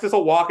 maybe Texas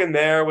will walk in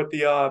there with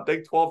the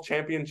Big 12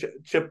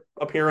 championship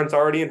appearance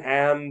already in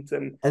hand,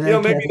 and And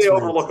then maybe Kansas they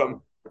wins. overlook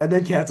them. And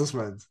then Kansas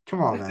wins.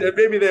 Come on, man.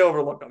 Maybe they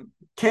overlook them.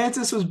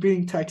 Kansas was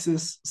beating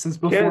Texas since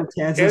before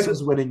Kansas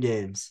was winning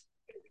games.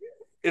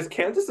 Is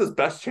Kansas's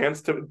best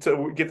chance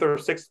to get their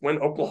sixth win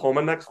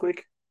Oklahoma next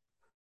week?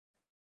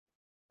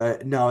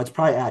 No, it's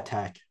probably at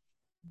Tech.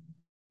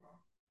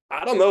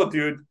 I don't know,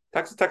 dude.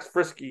 Texas Tech's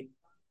frisky,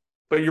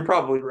 but you're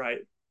probably right.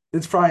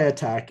 It's probably at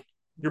Tech.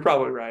 You're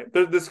probably right.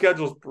 The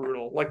schedule's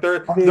brutal. Like I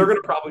mean,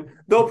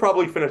 they'll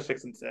probably finish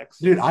 6-6.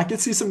 dude, I could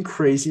see some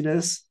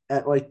craziness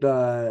at like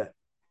the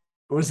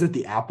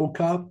Apple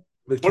Cup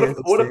with Kansas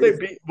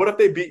State. What if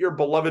they beat your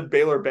beloved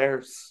Baylor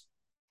Bears?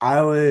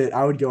 I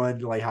would go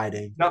into like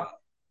hiding. Now,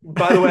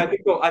 by the way,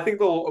 I think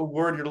the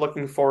word you're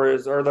looking for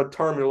is, or the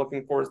term you're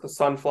looking for is the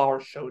Sunflower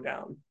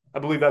Showdown. I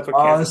believe that's what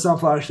Oh, the Kansas.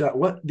 sunflower shot.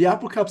 What the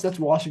Apple Cups? That's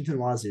Washington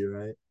Wazoo,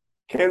 right?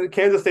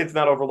 Kansas State's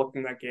not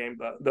overlooking that game,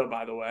 though.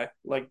 By the way,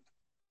 like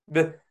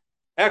the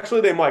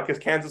actually they might because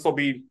Kansas will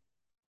be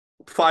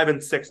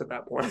 5-6 at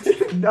that point.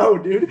 No,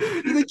 dude.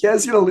 You think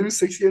Kansas gonna lose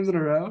 6 games in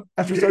a row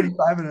after starting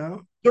 5-0?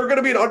 They're going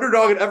to be an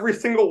underdog in every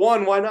single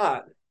one. Why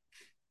not?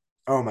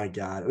 Oh my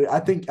god. I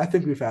think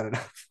we've had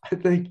enough. I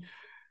think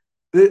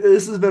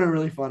this has been a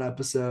really fun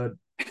episode.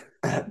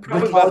 The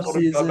Probably the best college one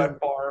we've done by season,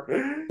 far.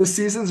 the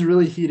season's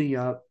really heating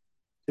up.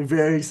 I'm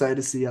very excited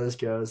to see how this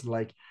goes. And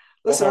like,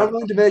 listen, Uh-huh. I'm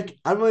willing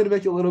to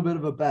make a little bit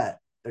of a bet.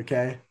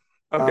 Okay,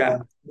 Okay,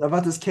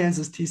 about this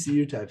Kansas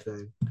TCU type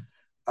thing.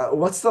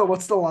 What's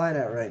the line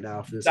at right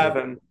now for this game?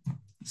 7.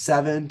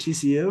 7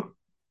 TCU.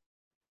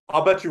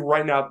 I'll bet you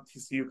right now that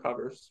TCU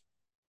covers.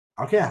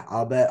 Okay,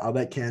 I'll bet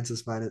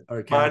Kansas Kansas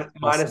plus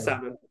Minus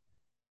 7. 7.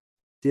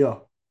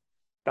 Deal.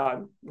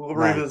 Done. We'll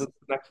Nice. revisit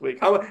this next week.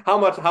 How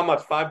much?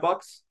 $5?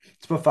 Let's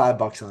put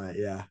 $5 on it.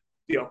 Yeah.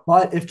 Deal.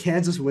 But if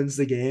Kansas wins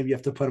the game, you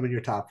have to put them in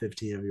your top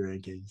 15 of your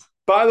rankings.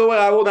 By the way,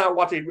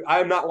 I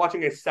am not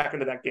watching a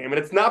second of that game, and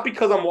it's not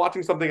because I'm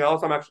watching something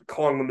else. I'm actually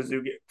calling the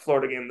Mizzou game,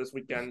 Florida game this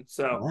weekend.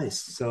 So Nice.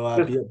 So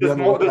this be on the this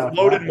lookout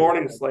for loaded that.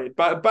 morning slate.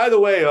 By the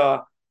way,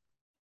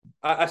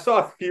 I saw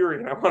a theory,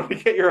 and I wanted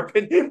to get your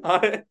opinion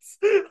on it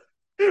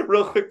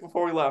real quick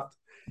before we left.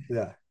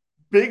 Yeah.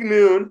 Big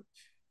Noon,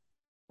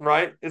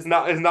 right? Is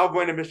now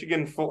going to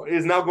Michigan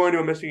is now going to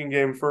a Michigan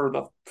game for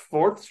the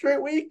fourth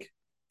straight week.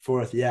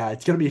 Fourth. Yeah.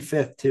 It's gonna be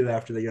fifth too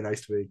after they go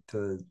next week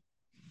to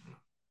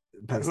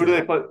Penn Who do State.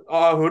 they play?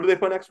 Who do they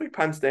play next week?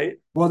 Penn State.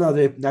 Well, no,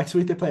 they next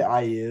week they play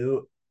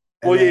IU,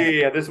 and Well, yeah, then yeah,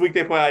 yeah. This week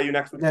they play IU.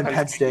 Next week then Penn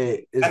Penn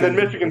State. State is And then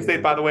gonna be Michigan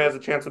State, by the way, has a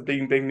chance of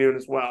beating Big Noon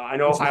as well. I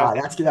know it's Ohio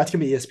not. State. That's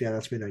gonna be ESPN.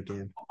 That's gonna be that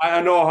game.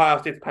 I know Ohio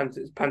State's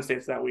Penn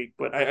State's that week,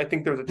 but I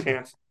think there's a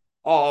chance.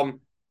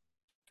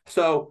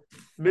 So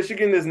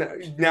Michigan is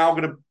now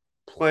going to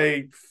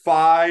play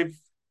four.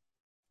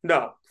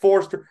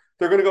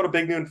 They're going to go to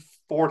Big Noon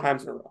 4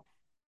 times in a row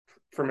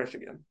for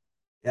Michigan,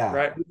 Yeah.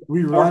 right?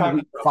 We Four run times we,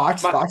 in a row.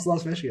 Fox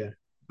loves Michigan.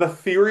 The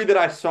theory that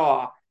I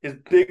saw is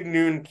Big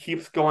Noon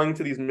keeps going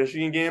to these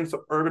Michigan games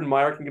so Urban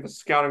Meyer can give a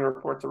scouting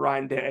report to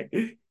Ryan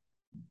Day.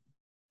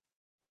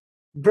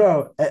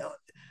 Bro,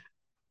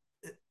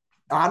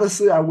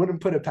 honestly, I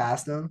wouldn't put it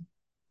past them.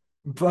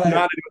 But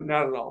Not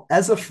at all.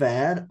 as a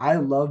fan, I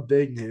love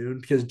Big Noon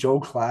because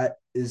Joel Klatt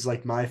is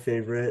like my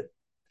favorite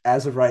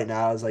as of right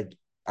now. Is like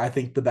I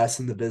think the best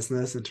in the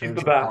business in He's the terms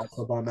of college best.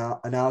 football He's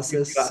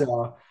analysis. the best.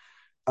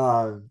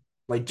 So,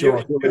 like You, Joel,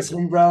 if you're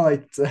listening, bro,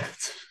 like,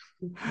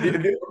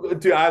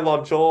 Dude, I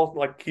love Joel.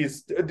 Like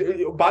he's.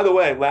 By the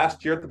way,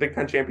 last year at the Big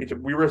Ten Championship,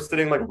 we were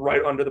sitting like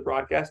right under the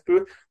broadcast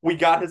booth. We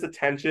got his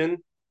attention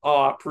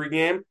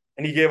pregame,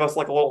 and he gave us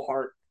like a little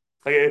heart.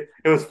 Like it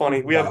was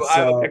funny. yeah. I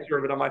have a So picture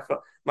of it on my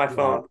yeah,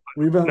 phone. No,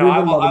 we've been I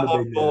loving the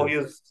love Big Joel.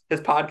 Noon.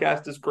 His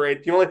podcast is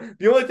great. The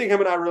only thing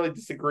him and I really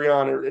disagree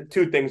on are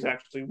 2 things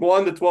actually.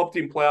 One, the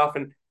 12-team playoff,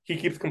 and he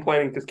keeps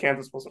complaining because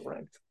Kansas wasn't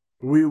ranked.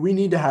 We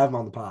need to have him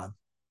on the pod.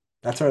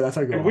 That's our If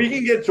goal. we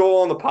can get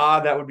Joel on the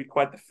pod, that would be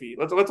quite the feat.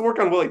 Let's work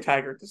on Willie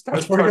Taggart to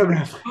Let's start. work on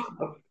that.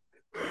 All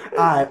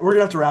right, we're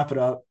gonna have to wrap it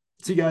up.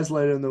 See you guys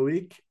later in the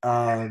week.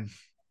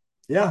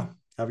 Yeah,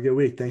 have a good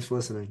week. Thanks for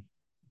listening.